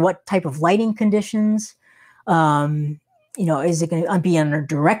 under what type of lighting conditions. Is it going to be under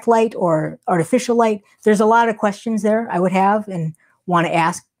direct light or artificial light? There's a lot of questions there I would have and want to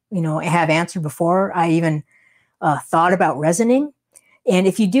ask, have answered before I even thought about resining. And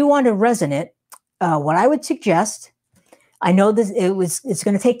if you do want to resin it, what I would suggest, I know this it's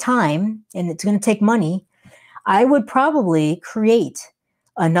going to take time and it's going to take money. I would probably create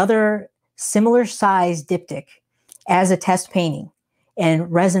another similar size diptych as a test painting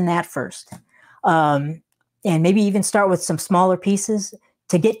and resin that first. And maybe even start with some smaller pieces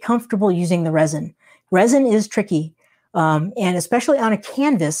to get comfortable using the resin. Resin is tricky, and especially on a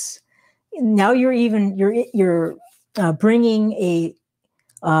canvas. Now you're bringing a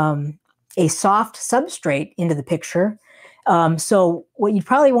soft substrate into the picture. So what you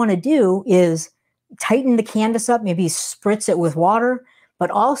probably want to do is tighten the canvas up, maybe spritz it with water, but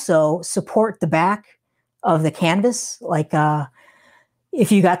also support the back of the canvas. Like if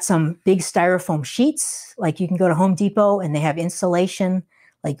you got some big styrofoam sheets, like you can go to Home Depot and they have insulation,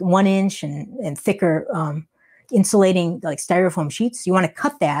 like 1 inch and thicker insulating like styrofoam sheets. You want to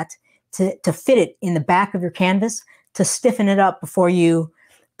cut that to fit it in the back of your canvas to stiffen it up before you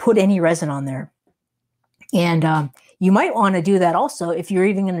put any resin on there. And you might want to do that also if you're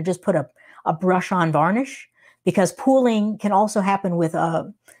even going to just put a brush on varnish, because pooling can also happen with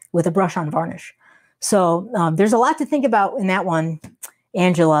a brush on varnish. So there's a lot to think about in that one,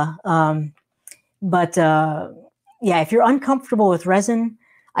 Angela. But if you're uncomfortable with resin,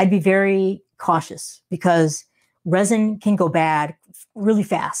 I'd be very cautious, because resin can go bad really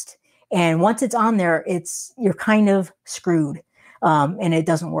fast. And once it's on there, you're kind of screwed, and it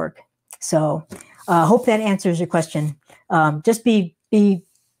doesn't work. So hope that answers your question. Just be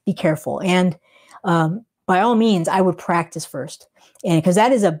careful. And by all means, I would practice first. And because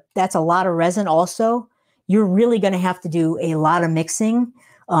that's a lot of resin also, you're really going to have to do a lot of mixing.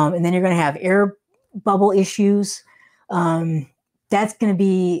 And then you're going to have air bubble issues. That's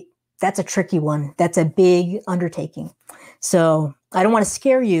a tricky one. That's a big undertaking. So I don't want to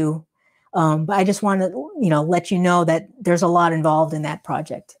scare you, but I just want to, let you know that there's a lot involved in that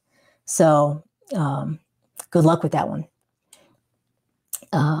project. So good luck with that one.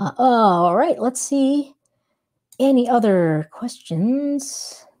 All right, let's see. Any other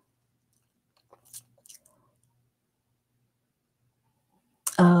questions?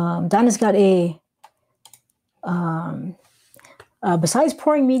 Donna's got besides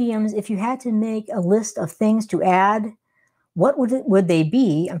pouring mediums, if you had to make a list of things to add, what would they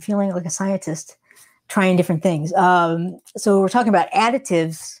be? I'm feeling like a scientist trying different things. So we're talking about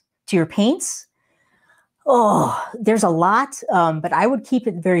additives to your paints. Oh, there's a lot, but I would keep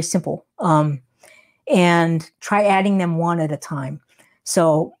it very simple and try adding them one at a time.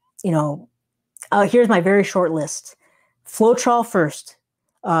 So, here's my very short list. Floetrol first.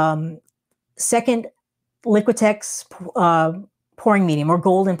 Second, Liquitex pouring medium or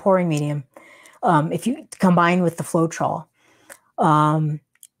golden pouring medium, if you combine with the Floetrol.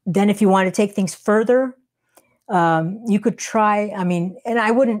 Then if you want to take things further, you could try, and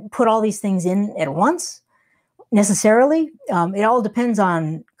I wouldn't put all these things in at once necessarily. It all depends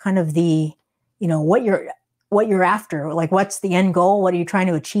on kind of the, what you're after, like what's the end goal, what are you trying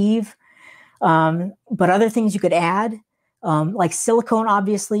to achieve? But other things you could add, like silicone,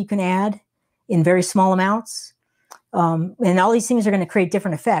 obviously you can add in very small amounts. And all these things are going to create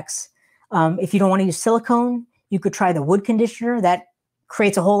different effects. If you don't want to use silicone, you could try the wood conditioner. That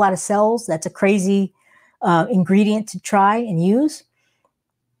creates a whole lot of cells. That's a crazy ingredient to try and use.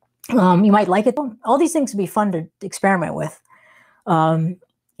 You might like it. All these things would be fun to experiment with.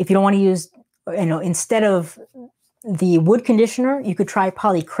 If you don't want to use, instead of the wood conditioner, you could try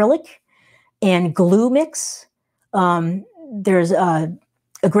polyacrylic and glue mix. There's a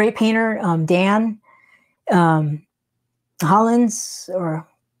great painter, Dan Hollins, or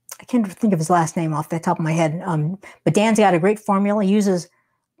I can't think of his last name off the top of my head. But Dan's got a great formula. He uses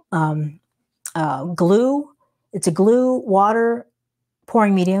glue. It's a glue water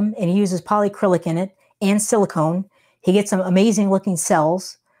pouring medium, and he uses polyacrylic in it and silicone. He gets some amazing looking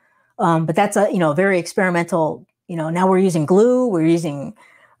cells. But that's a, very experimental, now we're using glue, we're using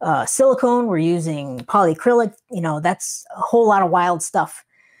silicone, we're using polyacrylic, that's a whole lot of wild stuff.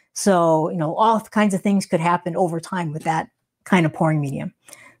 So, all kinds of things could happen over time with that kind of pouring medium.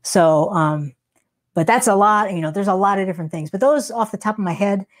 So, but that's a lot, there's a lot of different things. But those off the top of my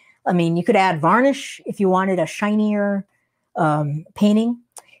head, I mean, you could add varnish if you wanted a shinier painting.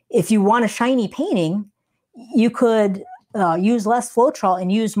 If you want a shiny painting, you could use less Floetrol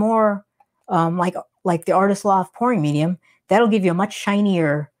and use more like the Artist Loft pouring medium. That'll give you a much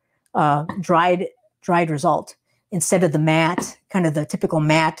shinier dried result instead of the matte, kind of the typical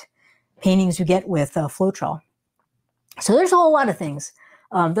matte paintings you get with Floetrol. So there's a whole lot of things.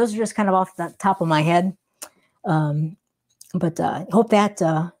 Those are just kind of off the top of my head. But hope that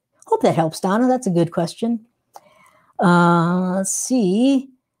helps, Donna. That's a good question. Let's see.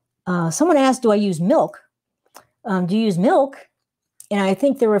 Someone asked, do I use milk? Do you use milk? And I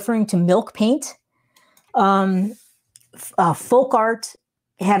think they're referring to milk paint. Folk Art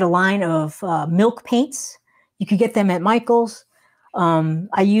had a line of milk paints. You could get them at Michael's.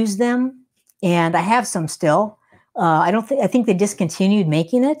 I use them, and I have some still. I think they discontinued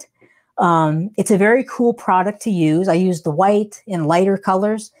making it. It's a very cool product to use. I use the white and lighter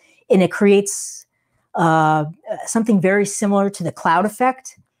colors, and it creates something very similar to the cloud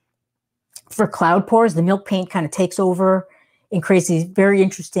effect. For cloud pours, the milk paint kind of takes over and creates these very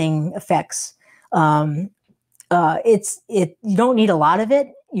interesting effects. You don't need a lot of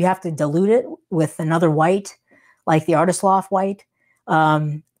it. You have to dilute it with another white, like the Artist Loft white.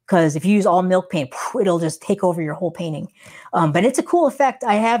 Because if you use all milk paint, it'll just take over your whole painting. But it's a cool effect.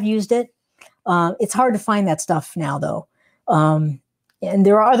 I have used it. It's hard to find that stuff now, though. And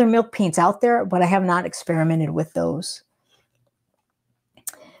there are other milk paints out there, but I have not experimented with those.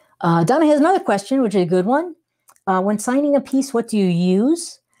 Donna has another question, which is a good one. When signing a piece, what do you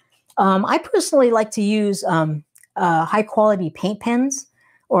use? I personally like to use high quality paint pens,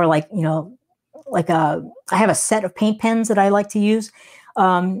 or I have a set of paint pens that I like to use.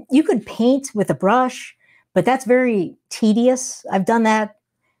 You could paint with a brush, but that's very tedious. I've done that,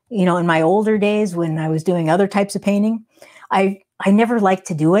 in my older days when I was doing other types of painting. I never liked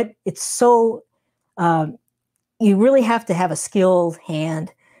to do it. It's so, you really have to have a skilled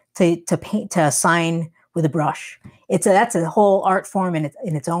hand to paint, to sign with a brush. That's a whole art form in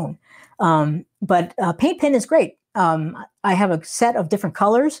its own. But paint pen is great. I have a set of different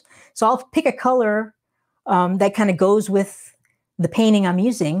colors, so I'll pick a color that kind of goes with the painting I'm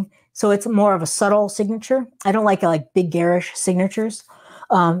using. So it's more of a subtle signature. I don't like big garish signatures.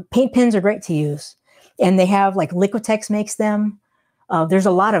 Paint pens are great to use, and they have Liquitex makes them. There's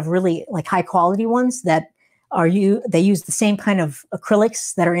a lot of really high quality ones that they use the same kind of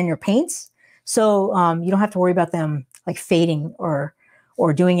acrylics that are in your paints. So you don't have to worry about them fading or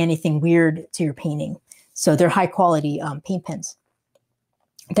doing anything weird to your painting. So they're high quality paint pens.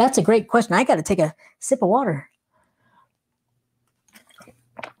 That's a great question. I got to take a sip of water.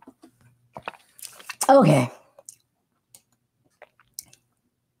 Okay.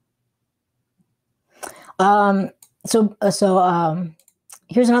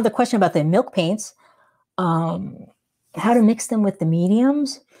 Here's another question about the milk paints. How to mix them with the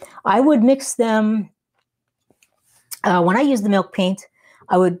mediums. I would mix them, when I use the milk paint,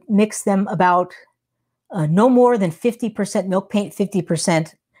 I would mix them about no more than 50% milk paint,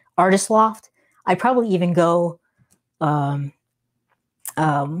 50% Artist Loft. I'd probably even go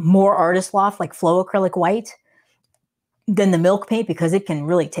more Artist Loft, like Flow Acrylic White, than the milk paint, because it can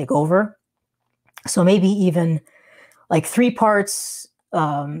really take over. So maybe even 3 parts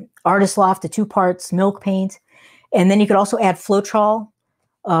Artist Loft to 2 parts milk paint. And then you could also add Floetrol.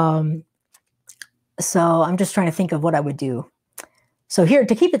 So I'm just trying to think of what I would do. So here,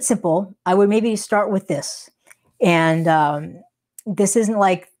 to keep it simple, I would maybe start with this. And this isn't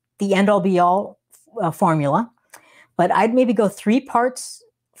the end-all be-all formula, but I'd maybe go 3 parts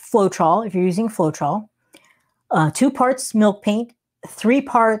Floetrol, if you're using Floetrol, 2 parts milk paint, 3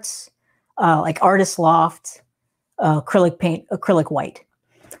 parts Artist Loft acrylic white,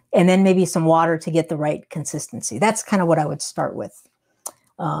 and then maybe some water to get the right consistency. That's kind of what I would start with.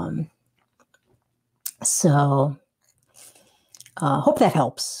 Hope that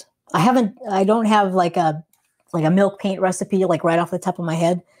helps. I don't have a milk paint recipe right off the top of my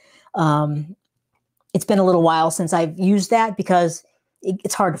head. It's been a little while since I've used that because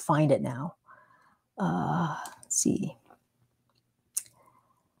it's hard to find it now. Let's see.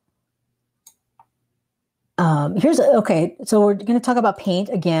 Okay, so we're going to talk about paint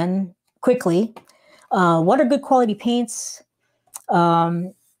again quickly. What are good quality paints?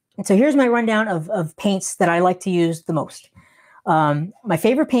 And so here's my rundown of paints that I like to use the most. My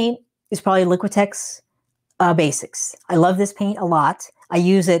favorite paint is probably Liquitex Basics. I love this paint a lot. I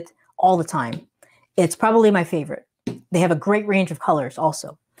use it all the time. It's probably my favorite. They have a great range of colors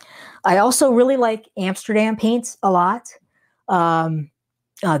also. I also really like Amsterdam paints a lot.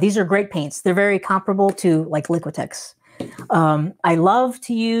 These are great paints. They're very comparable to like Liquitex. I love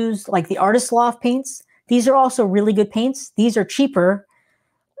to use like the Artist Loft paints. These are also really good paints. These are cheaper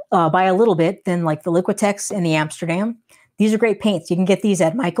by a little bit than like the Liquitex and the Amsterdam. These are great paints. You can get these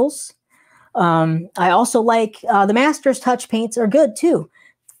at Michael's. I also like the Master's Touch paints are good too.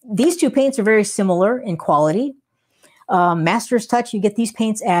 These two paints are very similar in quality. Master's Touch, you get these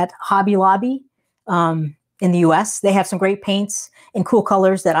paints at Hobby Lobby in the US. They have some great paints and cool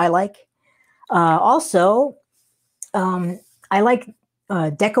colors that I like. Also, I like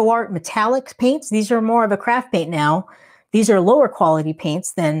DecoArt metallic paints. These are more of a craft paint now. These are lower quality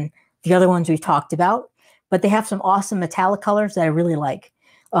paints than the other ones we've talked about, but they have some awesome metallic colors that I really like.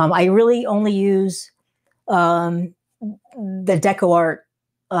 I really only use the DecoArt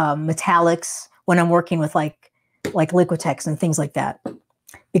metallics when I'm working with like Liquitex and things like that,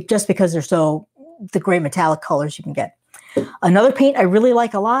 just because they're the great metallic colors you can get. Another paint I really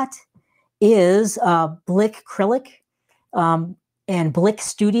like a lot is Blick Acrylic and Blick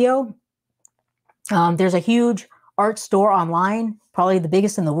Studio. There's a huge art store online, probably the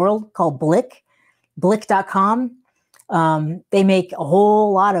biggest in the world, called Blick, blick.com. They make a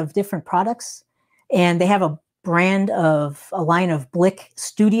whole lot of different products, and they have a line of Blick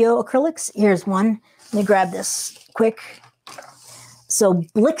Studio acrylics. Here's one. Let me grab this quick. So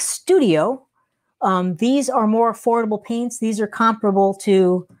Blick Studio, these are more affordable paints. These are comparable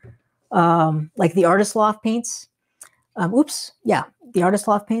to like the Artist Loft paints. The Artist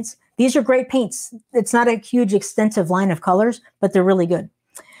Loft paints. These are great paints. It's not a huge, extensive line of colors, but they're really good.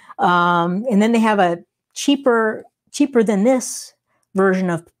 And then they have a cheaper than this version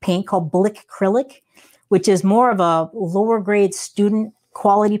of paint called Blick Acrylic, which is more of a lower grade student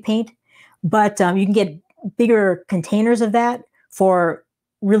quality paint, but you can get bigger containers of that for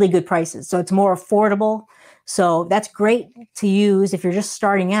really good prices. So it's more affordable. So that's great to use if you're just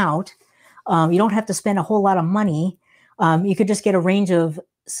starting out. You don't have to spend a whole lot of money. You could just get a range of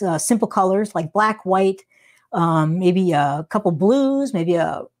simple colors like black, white, maybe a couple blues, maybe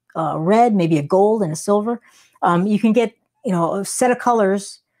a red, maybe a gold and a silver. You can get, a set of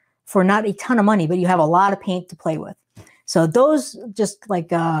colors for not a ton of money, but you have a lot of paint to play with. So those just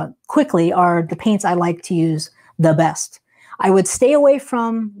like quickly are the paints I like to use the best. I would stay away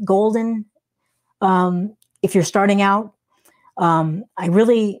from golden if you're starting out. I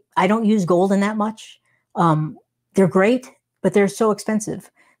don't use golden that much. They're great, but they're so expensive.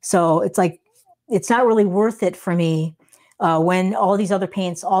 So it's not really worth it for me when all these other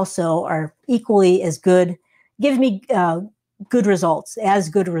paints also are equally as good, give me good results,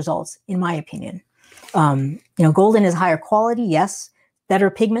 in my opinion. Golden is higher quality, yes. Better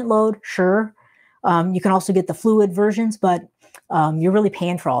pigment load, sure. You can also get the fluid versions, but you're really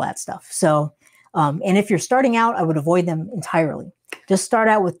paying for all that stuff. So, and if you're starting out, I would avoid them entirely. Just start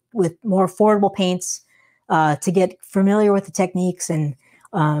out with more affordable paints to get familiar with the techniques and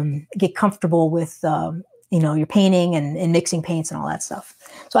get comfortable with your painting and mixing paints and all that stuff.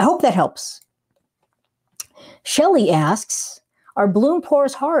 So I hope that helps. Shelley asks, are bloom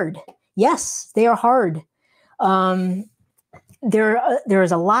pours hard? Yes, they are hard. There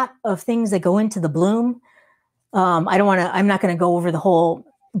is a lot of things that go into the bloom. I'm not going to go over the whole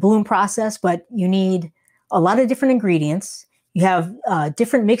bloom process, but you need a lot of different ingredients. You have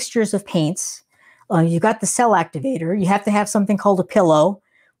different mixtures of paints. You've got the cell activator. You have to have something called a pillow,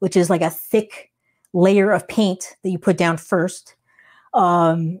 which is like a thick layer of paint that you put down first.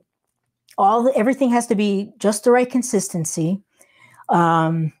 Everything has to be just the right consistency.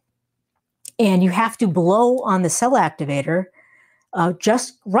 And you have to blow on the cell activator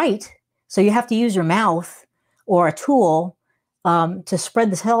just right. So you have to use your mouth or a tool to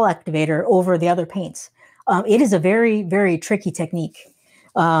spread the cell activator over the other paints. It is a very, very tricky technique.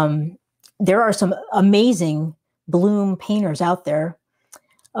 There are some amazing bloom painters out there.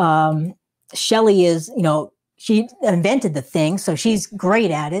 Shelley is, she invented the thing, so she's great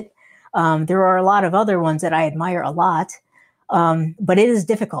at it. There are a lot of other ones that I admire a lot, but it is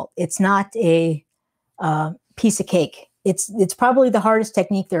difficult. It's not a piece of cake. It's probably the hardest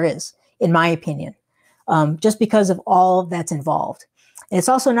technique there is, in my opinion, just because of all that's involved. And it's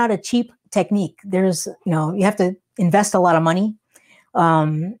also not a cheap technique. There's, you have to invest a lot of money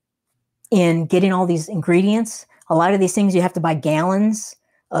in getting all these ingredients. A lot of these things you have to buy gallons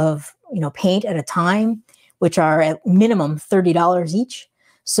of, paint at a time, which are at minimum $30 each.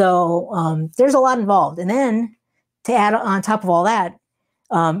 So there's a lot involved. And then to add on top of all that,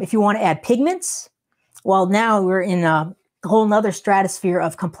 if you want to add pigments, well, now we're in a whole nother stratosphere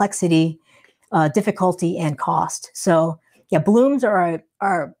of complexity, difficulty, and cost. So yeah, blooms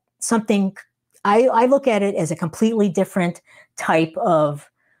are something, I look at it as a completely different type of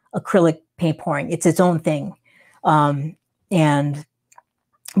acrylic paint pouring. It's its own thing. But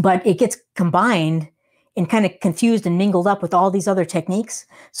it gets combined and kind of confused and mingled up with all these other techniques.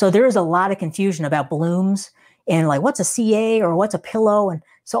 So there is a lot of confusion about blooms and like, what's a CA or what's a pillow? And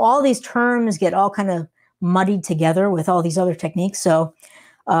so all these terms get all kind of muddied together with all these other techniques. So,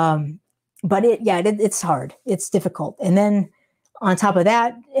 but it's hard. It's difficult. And then on top of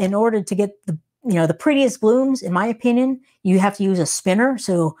that, in order to get the prettiest blooms, in my opinion, you have to use a spinner.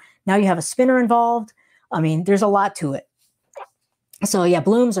 So now you have a spinner involved. I mean, there's a lot to it. So yeah,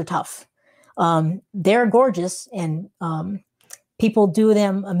 blooms are tough. They're gorgeous, and people do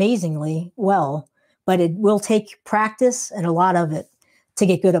them amazingly well, but it will take practice and a lot of it to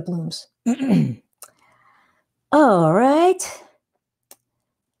get good at blooms. All right.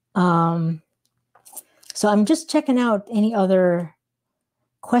 So I'm just checking out any other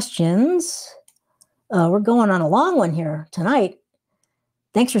questions. We're going on a long one here tonight.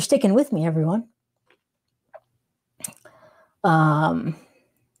 Thanks for sticking with me, everyone.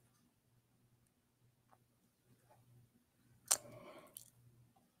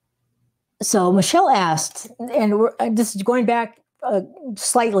 So Michelle asked, and this is going back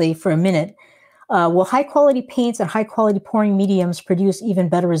slightly for a minute, will high-quality paints and high-quality pouring mediums produce even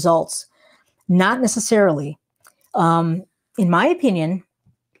better results? Not necessarily. In my opinion,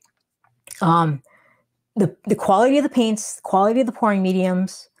 the quality of the paints, the quality of the pouring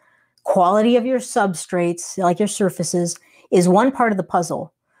mediums, quality of your substrates, like your surfaces, is one part of the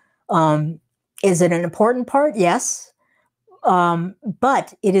puzzle. Is it an important part? Yes.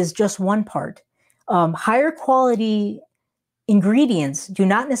 But it is just one part. Higher quality ingredients do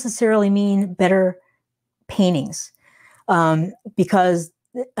not necessarily mean better paintings, because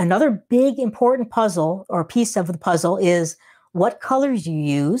another big important puzzle or piece of the puzzle is what colors you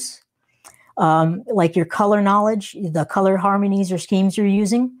use, like your color knowledge, the color harmonies or schemes you're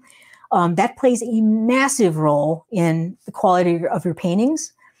using. That plays a massive role in the quality of your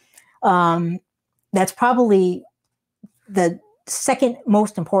paintings. That's probably the second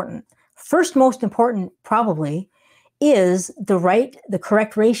most important. First most important probably is the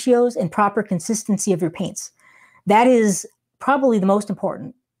correct ratios and proper consistency of your paints. That is probably the most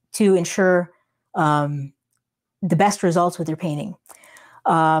important to ensure the best results with your painting.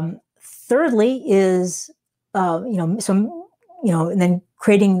 Thirdly is and then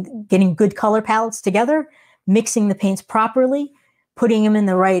getting good color palettes together, mixing the paints properly, putting them in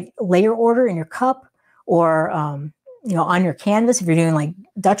the right layer order in your cup, or on your canvas if you're doing like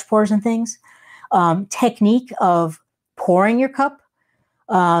Dutch pours and things. Technique of pouring your cup.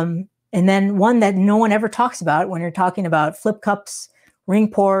 And then one that no one ever talks about when you're talking about flip cups, ring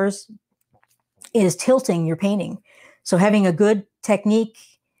pours, is tilting your painting. So having a good technique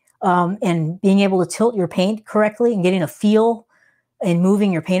and being able to tilt your paint correctly and getting a feel and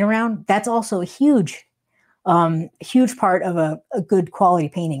moving your paint around, that's also a huge part of a good quality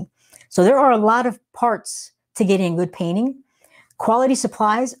painting. So there are a lot of parts to getting a good painting. Quality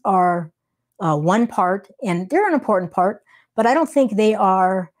supplies are one part, and they're an important part, but I don't think they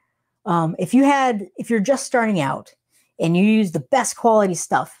are. If you're just starting out and you use the best quality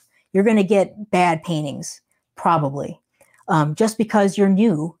stuff, you're going to get bad paintings, probably, just because you're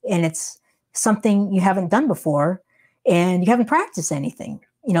new and it's something you haven't done before and you haven't practiced anything.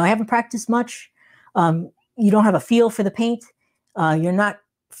 I haven't practiced much. You don't have a feel for the paint. You're not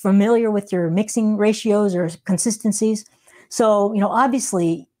familiar with your mixing ratios or consistencies. So,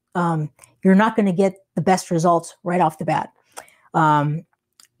 obviously, you're not going to get the best results right off the bat.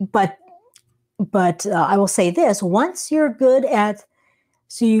 But I will say this: once you're good at,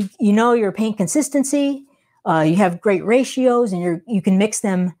 so you know your paint consistency, you have great ratios, and you can mix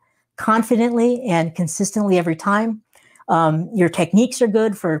them confidently and consistently every time. Your techniques are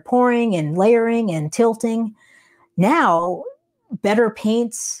good for pouring and layering and tilting. Now, better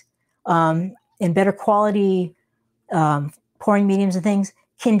paints and better quality pouring mediums and things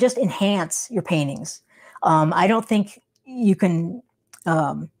can just enhance your paintings. I don't think you can.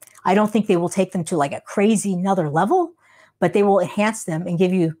 I don't think they will take them to like a crazy another level, but they will enhance them and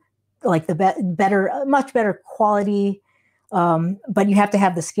give you like the much better quality. But you have to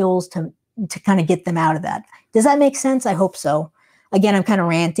have the skills to kind of get them out of that. Does that make sense? I hope so. Again, I'm kind of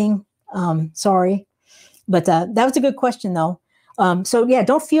ranting. Sorry, but that was a good question though. So yeah,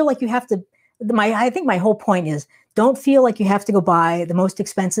 don't feel like you have to. I think my whole point is don't feel like you have to go buy the most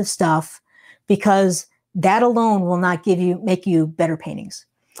expensive stuff, because that alone will not make you better paintings.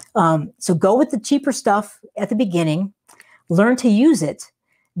 So go with the cheaper stuff at the beginning, learn to use it.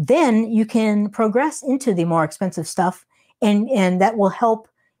 Then you can progress into the more expensive stuff, and that will help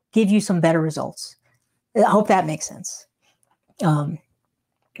give you some better results. I hope that makes sense.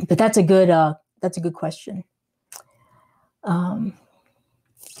 But that's a good question.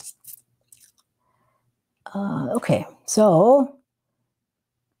 Okay, so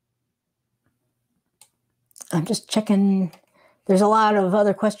I'm just checking. There's a lot of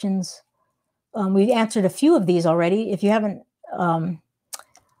other questions. We've answered a few of these already. If you haven't, I'm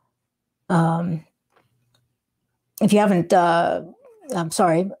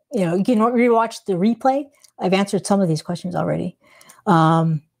sorry. You can rewatch the replay. I've answered some of these questions already.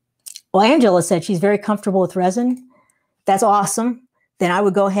 Well, Angela said she's very comfortable with resin. That's awesome. Then I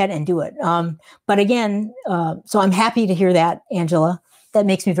would go ahead and do it. But again, so I'm happy to hear that, Angela. That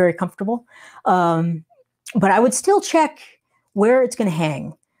makes me very comfortable. But I would still check where it's going to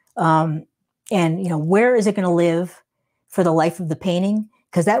hang, and where is it going to live for the life of the painting,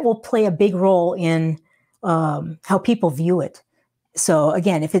 because that will play a big role in how people view it. So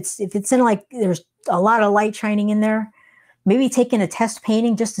again, if it's in, like, there's a lot of light shining in there, maybe taking a test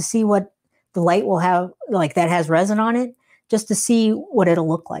painting just to see what the light will have, like, that has resin on it, just to see what it'll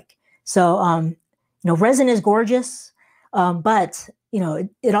look like. So, resin is gorgeous, but,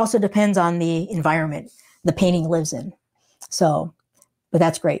 it also depends on the environment the painting lives in. So, but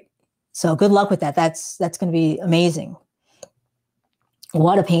that's great. So good luck with that. That's going to be amazing.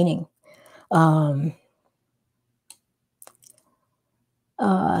 What a painting. Yeah,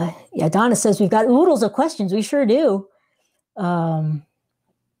 Donna says we've got oodles of questions. We sure do. And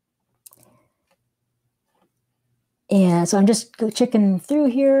so I'm just checking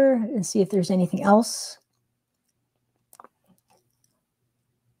through here and see if there's anything else.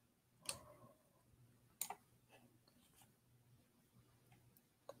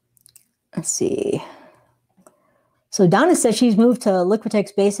 Let's see. So Donna says she's moved to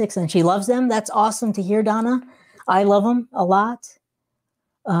Liquitex Basics and she loves them. That's awesome to hear, Donna. I love them a lot.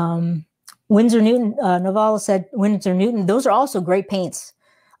 Winsor Newton, Navala said Winsor Newton. Those are also great paints.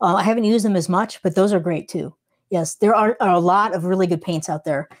 I haven't used them as much, but those are great too. Yes, there are a lot of really good paints out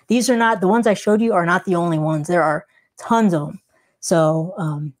there. These are not, the ones I showed you are not the only ones. There are tons of them.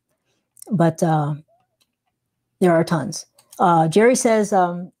 So, but there are tons. Jerry says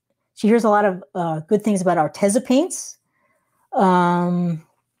she hears a lot of good things about Arteza paints. Some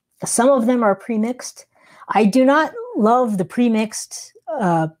of them are pre-mixed. I do not love the pre-mixed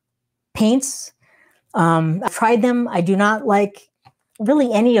paints. I've tried them. I do not like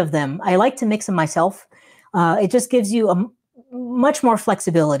really any of them. I like to mix them myself. It just gives you a much more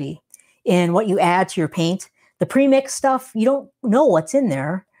flexibility in what you add to your paint. The pre-mixed stuff, you don't know what's in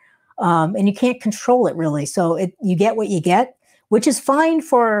there, and you can't control it really. So you get what you get, which is fine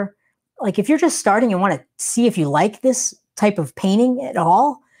for, like, if you're just starting and want to see if you like this type of painting at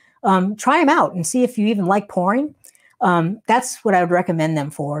all, try them out and see if you even like pouring. That's what I would recommend them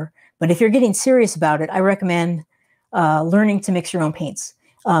for. But if you're getting serious about it, I recommend learning to mix your own paints.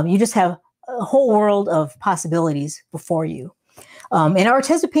 You just have a whole world of possibilities before you. And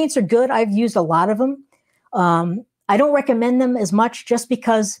Arteza paints are good. I've used a lot of them. I don't recommend them as much just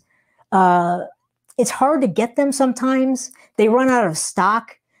because it's hard to get them sometimes. They run out of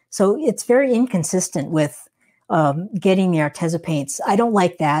stock. So it's very inconsistent with getting the Arteza paints. I don't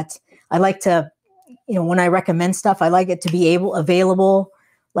like that. I like to, when I recommend stuff, I like it to be available,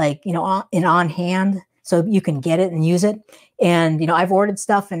 like, in on hand, so you can get it and use it. And, I've ordered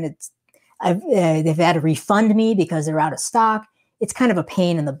stuff and they've had to refund me because they're out of stock. It's kind of a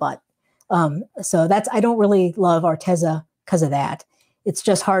pain in the butt. So I don't really love Arteza because of that. It's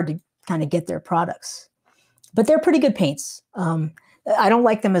just hard to kind of get their products, but they're pretty good paints. I don't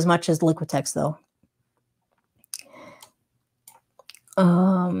like them as much as Liquitex though.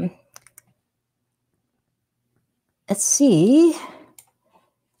 Let's see.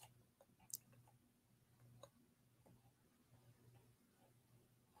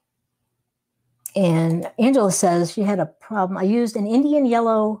 And Angela says she had a problem. I used an Indian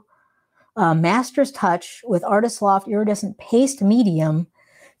yellow Master's Touch with Artist Loft iridescent paste medium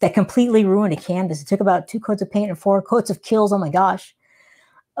that completely ruined a canvas. It took about 2 coats of paint and 4 coats of Kills. Oh my gosh.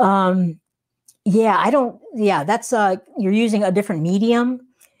 Yeah, that's, you're using a different medium,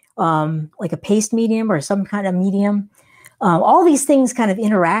 like a paste medium or some kind of medium. All these things kind of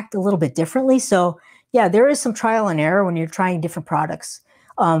interact a little bit differently. So yeah, there is some trial and error when you're trying different products.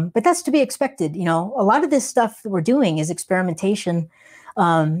 But that's to be expected. A lot of this stuff that we're doing is experimentation.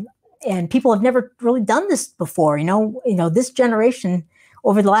 and people have never really done this before. This generation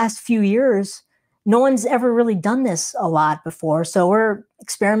over the last few years, no one's ever really done this a lot before. So we're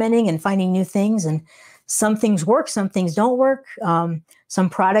experimenting and finding new things, and some things work, some things don't work. Some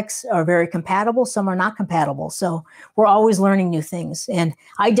products are very compatible, some are not compatible. So we're always learning new things. And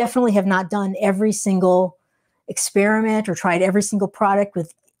I definitely have not done every single experiment or tried every single product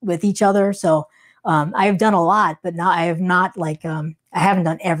with each other. So I have done a lot, but I have not I haven't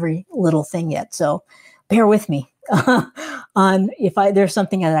done every little thing yet. So bear with me on if there's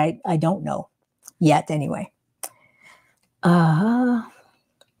something that I don't know yet anyway.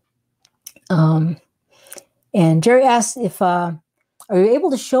 And Jerry asks if, are you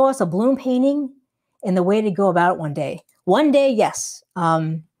able to show us a bloom painting and the way to go about it one day? One day, yes.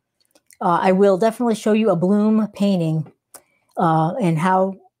 I will definitely show you a bloom painting and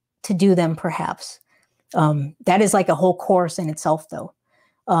how to do them, perhaps. That is like a whole course in itself, though.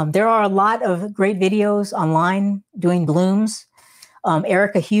 There are a lot of great videos online doing blooms.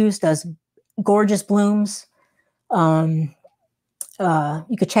 Erica Hughes does gorgeous blooms. You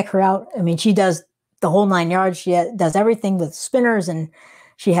could check her out. I mean, she does the whole 9 yards. She does everything with spinners, and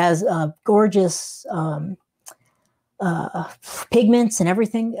she has gorgeous pigments and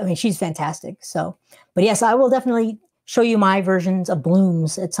everything. I mean, she's fantastic. So, but yes, I will definitely show you my versions of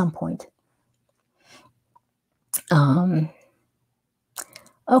blooms at some point.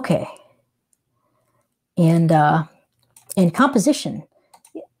 Okay. And composition.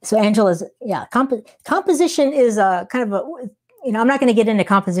 So Angela's, yeah, composition is kind of a, I'm not going to get into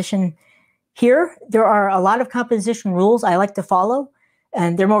composition here. There are a lot of composition rules I like to follow,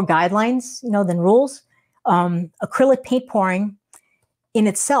 and they're more guidelines, than rules. Acrylic paint pouring in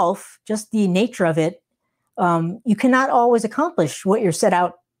itself, just the nature of it, you cannot always accomplish what you're set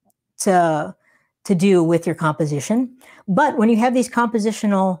out to do with your composition. But when you have these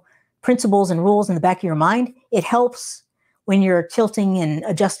compositional principles and rules in the back of your mind, it helps when you're tilting and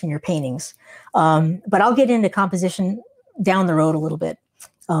adjusting your paintings. But I'll get into composition down the road a little bit.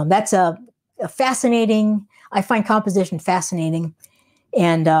 That's a fascinating, I find composition fascinating,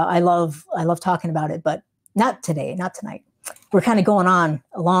 and I love talking about it, but not today, not tonight. We're kind of going on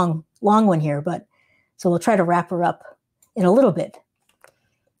a long one here, but so we'll try to wrap her up in a little bit.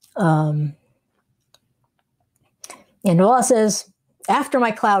 And Noah says, after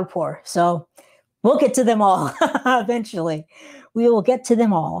my cloud pour. So we'll get to them all eventually. We will get to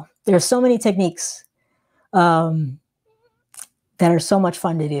them all. There's so many techniques that are so much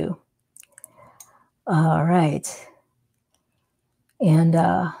fun to do. All right. And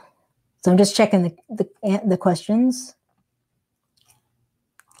so I'm just checking the questions.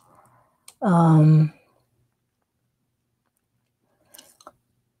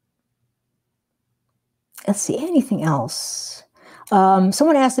 Let's see, anything else?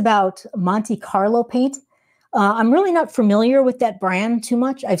 Someone asked about Monte Carlo paint. I'm really not familiar with that brand too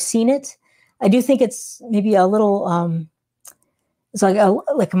much. I've seen it. I do think it's maybe a little, it's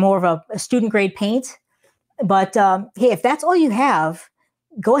like more of a student grade paint. But hey, if that's all you have,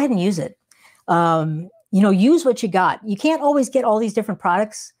 go ahead and use it. Use what you got. You can't always get all these different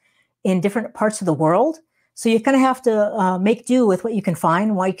products in different parts of the world. So you kind of have to make do with what you can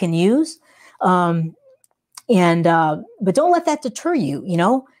find, what you can use. But don't let that deter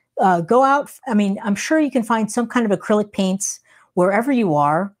you, go out. I mean, I'm sure you can find some kind of acrylic paints wherever you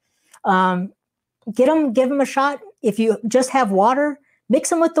are. Give them a shot. If you just have water, mix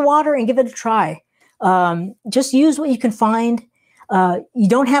them with the water and give it a try. Just use what you can find. You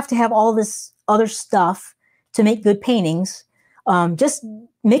don't have to have all this other stuff to make good paintings. Just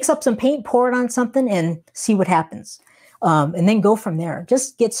mix up some paint, pour it on something, and see what happens. And then go from there.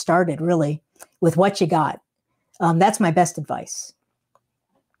 Just get started, really, with what you got. That's my best advice.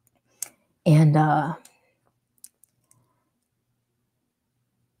 And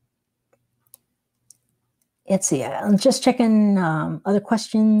let's see. I'm just checking other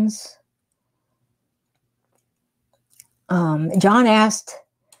questions. John asked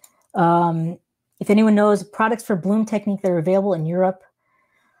if anyone knows products for bloom technique that are available in Europe.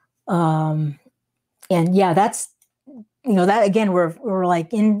 And yeah, that's, that again, we're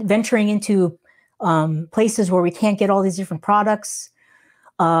like venturing into places where we can't get all these different products.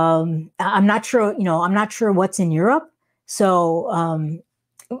 I'm not sure, I'm not sure what's in Europe. So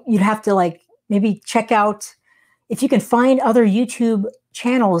you'd have to maybe check out if you can find other YouTube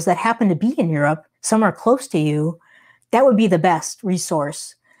channels that happen to be in Europe, somewhere close to you. That would be the best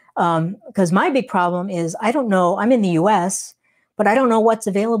resource. Because my big problem is I don't know, I'm in the US, but I don't know what's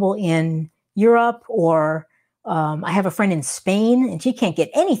available in Europe, or I have a friend in Spain and she can't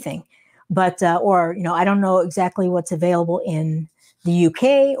get anything. But, I don't know exactly what's available in the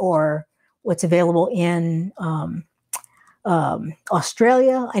UK or what's available in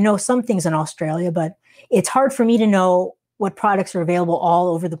Australia. I know some things in Australia, but it's hard for me to know what products are available all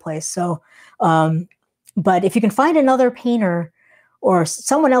over the place. So, but if you can find another painter or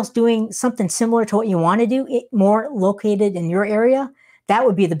someone else doing something similar to what you want to do, more located in your area, that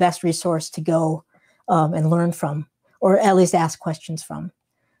would be the best resource to go and learn from, or at least ask questions from.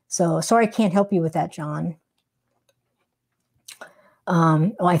 So sorry, I can't help you with that, John.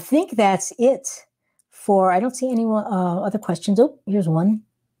 Well, I think that's it for, I don't see any other questions. Oh, here's one.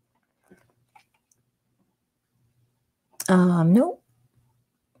 No.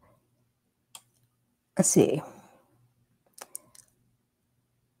 Let's see.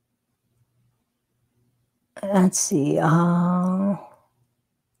 Let's see. No,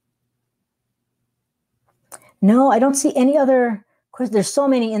 I don't see any other questions. There's so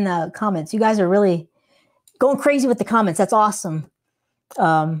many in the comments. You guys are really going crazy with the comments. That's awesome.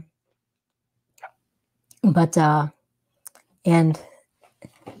 But I don't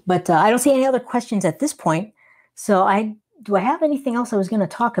see any other questions at this point. So do I have anything else I was going to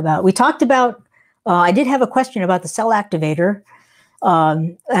talk about? We talked about, I did have a question about the cell activator.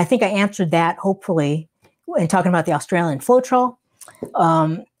 I think I answered that, hopefully, in talking about the Australian Floetrol.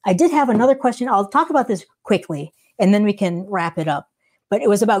 I did have another question. I'll talk about this quickly, and then we can wrap it up. But it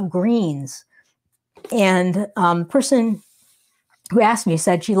was about greens. And the person who asked me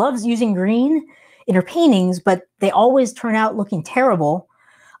said she loves using green in her paintings, but they always turn out looking terrible.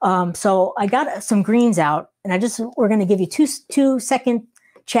 So I got some greens out, and we're going to give you two second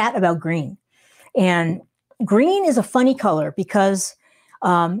chat about green. And green is a funny color because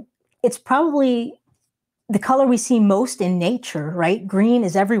it's probably the color we see most in nature, right? Green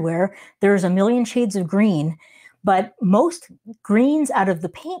is everywhere. There's a million shades of green, but most greens out of the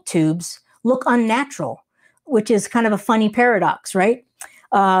paint tubes look unnatural, which is kind of a funny paradox, right?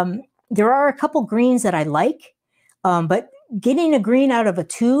 There are a couple greens that I like, but getting a green out of a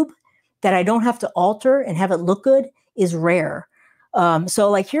tube that I don't have to alter and have it look good is rare. So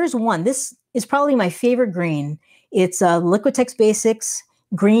like, here's one. This is probably my favorite green. It's Liquitex Basics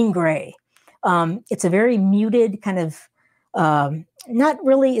Green Gray. It's a very muted kind of, it's not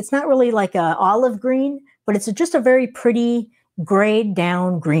really like a olive green, but it's just a very pretty grayed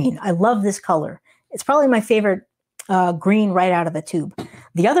down green. I love this color. It's probably my favorite green right out of the tube.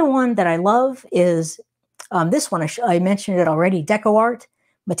 The other one that I love is this one. I mentioned it already, DecoArt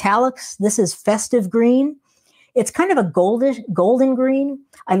Metallics. This is Festive Green. It's kind of a golden green.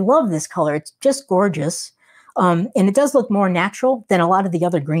 I love this color. It's just gorgeous. And it does look more natural than a lot of the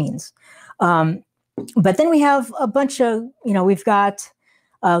other greens. But then we have a bunch of, we've got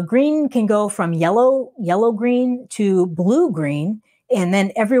green can go from yellow green to blue green, and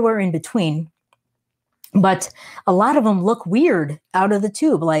then everywhere in between. But a lot of them look weird out of the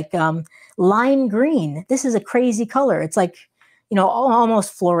tube, like lime green. This is a crazy color. It's like,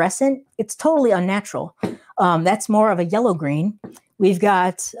 almost fluorescent. It's totally unnatural. That's more of a yellow green. We've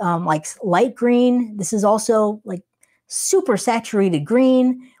got like light green. This is also like super saturated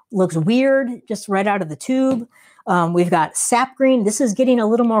green. Looks weird just right out of the tube. We've got sap green. This is getting a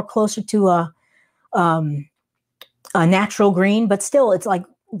little more closer to a natural green, but still it's like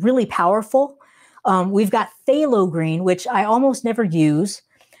really powerful. We've got phthalo green, which I almost never use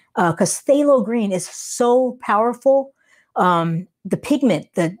because phthalo green is so powerful. The pigment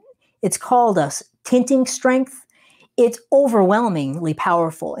that it's called tinting strength, it's overwhelmingly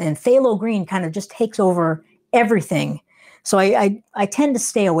powerful, and phthalo green kind of just takes over everything. So I tend to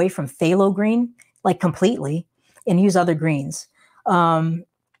stay away from phthalo green like completely and use other greens. Then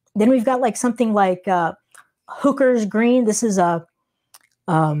we've got like something like Hooker's green. This is a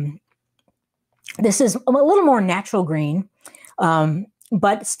little more natural green,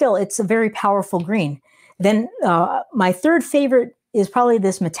 but still it's a very powerful green. Then my third favorite is probably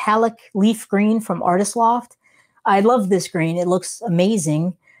this metallic leaf green from Artist Loft. I love this green. It looks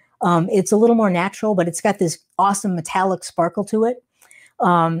amazing. It's a little more natural, but it's got this awesome metallic sparkle to it.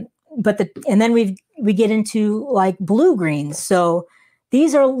 And then we get into like blue greens. So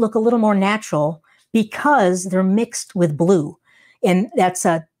these look a little more natural because they're mixed with blue. And that's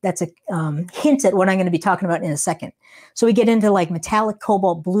a hint at what I'm going to be talking about in a second. So we get into like metallic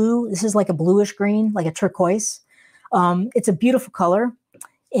cobalt blue. This is like a bluish green, like a turquoise. It's a beautiful color.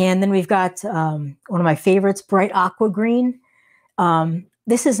 And then we've got one of my favorites, bright aqua green.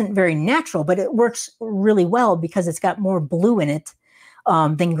 This isn't very natural, but it works really well because it's got more blue in it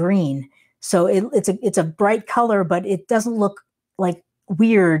than green. So it's a bright color, but it doesn't look like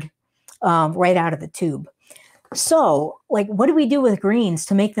weird right out of the tube. So, like, what do we do with greens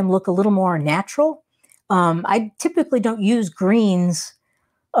to make them look a little more natural? I typically don't use greens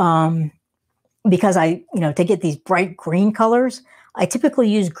because to get these bright green colors, I typically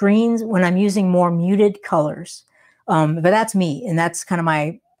use greens when I'm using more muted colors. But that's me, and that's kind of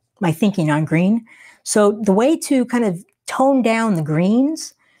my thinking on green. So the way to kind of tone down the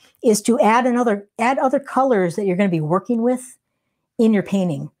greens is to add other colors that you're going to be working with in your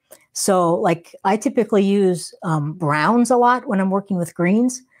painting. So like I typically use browns a lot when I'm working with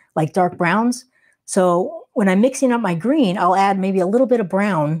greens, like dark browns. So when I'm mixing up my green, I'll add maybe a little bit of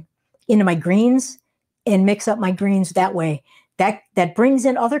brown into my greens and mix up my greens that way. That brings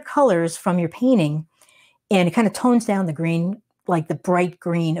in other colors from your painting, and it kind of tones down the green, like the bright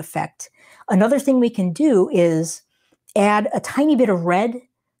green effect. Another thing we can do is add a tiny bit of red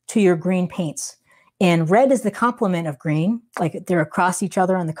to your green paints. And red is the complement of green, like they're across each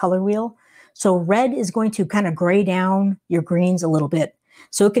other on the color wheel. So red is going to kind of gray down your greens a little bit.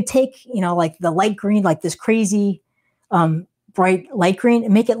 So it could take, like the light green, like this crazy bright light green,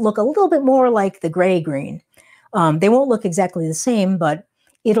 and make it look a little bit more like the gray green. They won't look exactly the same, but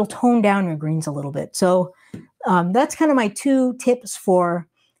it'll tone down your greens a little bit. So that's kind of my 2 tips for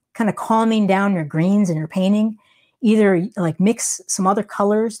kind of calming down your greens in your painting. Either like mix some other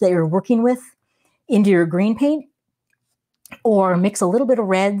colors that you're working with into your green paint, or mix a little bit of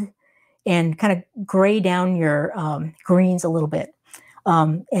red and kind of gray down your greens a little bit.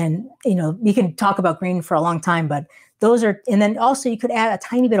 And you can talk about green for a long time, but those are, and then also you could add a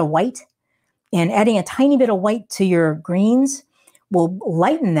tiny bit of white, and adding a tiny bit of white to your greens will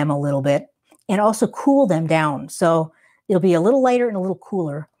lighten them a little bit and also cool them down. So it'll be a little lighter and a little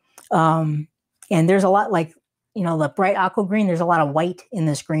cooler. And there's a lot, like, the bright aqua green, there's a lot of white in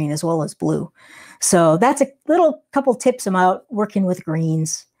this green as well as blue. So that's a little couple tips about working with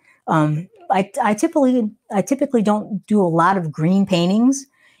greens. I typically don't do a lot of green paintings.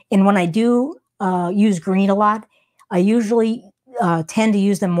 And when I do use green a lot, I usually tend to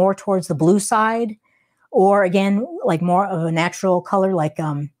use them more towards the blue side, or again, like more of a natural color, like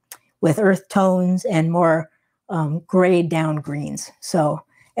with earth tones and more grayed down greens. So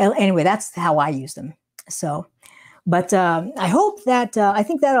anyway, that's how I use them. So, but I hope that, I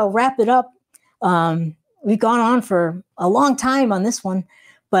think that'll wrap it up. We've gone on for a long time on this one,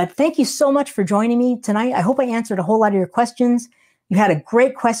 but thank you so much for joining me tonight. I hope I answered a whole lot of your questions. You had a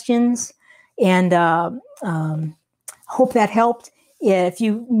great questions, and hope that helped. If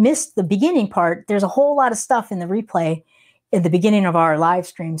you missed the beginning part, there's a whole lot of stuff in the replay at the beginning of our live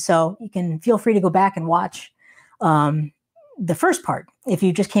stream. So you can feel free to go back and watch the first part if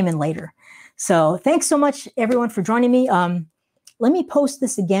you just came in later. So thanks so much, everyone, for joining me. Let me post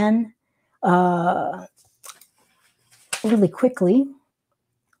this again really quickly.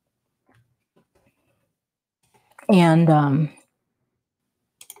 And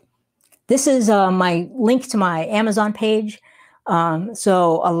this is my link to my Amazon page.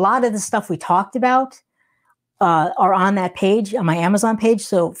 So a lot of the stuff we talked about are on that page, on my Amazon page.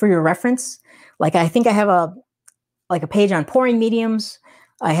 So for your reference, like I think I have a page on pouring mediums.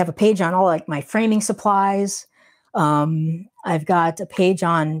 I have a page on all like my framing supplies. I've got a page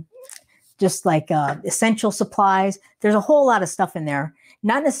on just like essential supplies. There's a whole lot of stuff in there.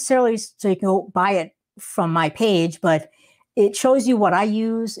 Not necessarily so you can go buy it from my page, but it shows you what I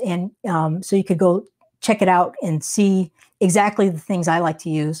use, and so you could go check it out and see exactly the things I like to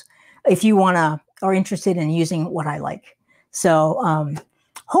use if you are interested in using what I like. So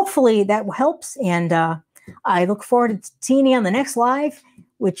hopefully that helps, and I look forward to seeing you on the next live,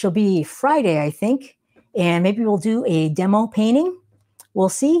 which will be Friday, I think, and maybe we'll do a demo painting. We'll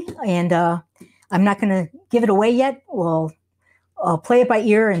see, and I'm not going to give it away yet. I'll play it by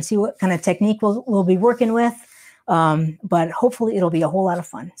ear and see what kind of technique we'll be working with. But hopefully it'll be a whole lot of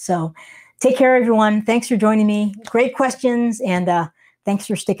fun. So take care, everyone. Thanks for joining me. Great questions, and thanks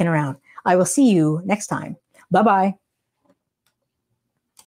for sticking around. I will see you next time. Bye-bye.